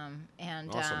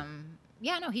 Awesome.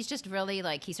 Yeah, no, he's just really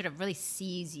like, he sort of really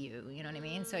sees you, you know what I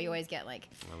mean? So you always get like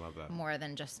I love that. more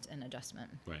than just an adjustment.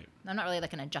 Right. I'm not really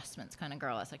like an adjustments kind of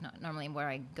girl. That's like not normally where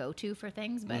I go to for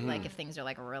things, but like if things are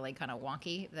like really kind of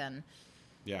wonky, then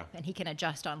Yeah. he can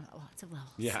adjust on lots of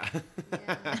levels. Yeah.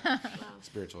 Wow.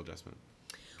 Spiritual adjustment.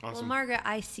 Well, Awesome. Margaret,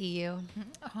 I see you.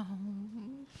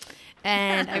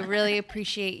 And I really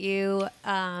appreciate you.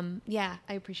 I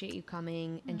appreciate you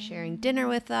coming and sharing dinner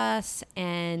with us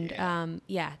and,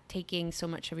 taking so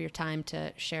much of your time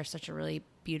to share such a really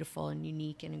beautiful and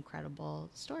unique and incredible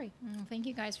story. Thank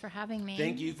you guys for having me.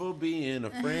 Thank you for being a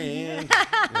friend.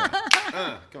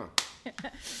 Yeah. Come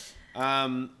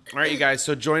on. All right, you guys.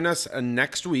 So join us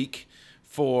next week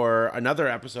for another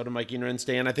episode of Mikey and Ren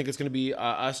Stay. And I think it's going to be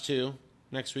us two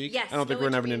next week. Yes, I don't think no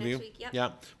we're going to have an interview interview. next week,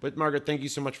 Yeah. But Margaret, thank you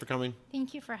so much for coming.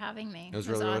 Thank you for having me. It was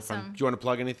really, really awesome. fun. Do you want to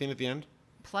plug anything at the end?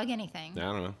 Plug anything. I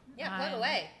don't know. Yeah, plug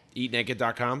away.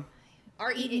 Eatnaked.com.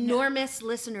 Our enormous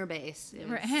listener base.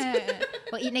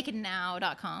 Well,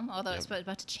 eatnakednow.com, although it's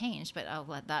about to change, but I'll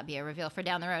let that be a reveal for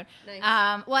down the road.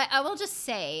 Nice. Well, I will just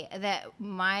say that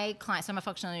my clients, I'm a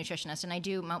functional nutritionist, and I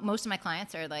do, most of my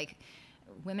clients are like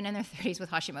women in their 30s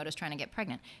with Hashimoto's trying to get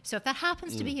pregnant. So if that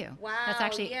happens to be you, Wow, that's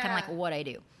actually kind yeah. of like what I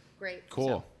do. Great.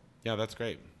 Cool. Yeah, that's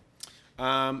great.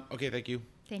 Okay, thank you.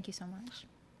 Thank you so much.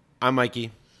 I'm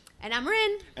Mikey. And I'm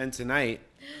Rin. And tonight,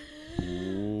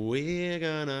 we're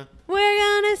We're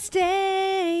gonna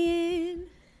stay in.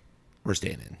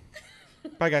 staying in.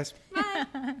 Bye, guys. Bye.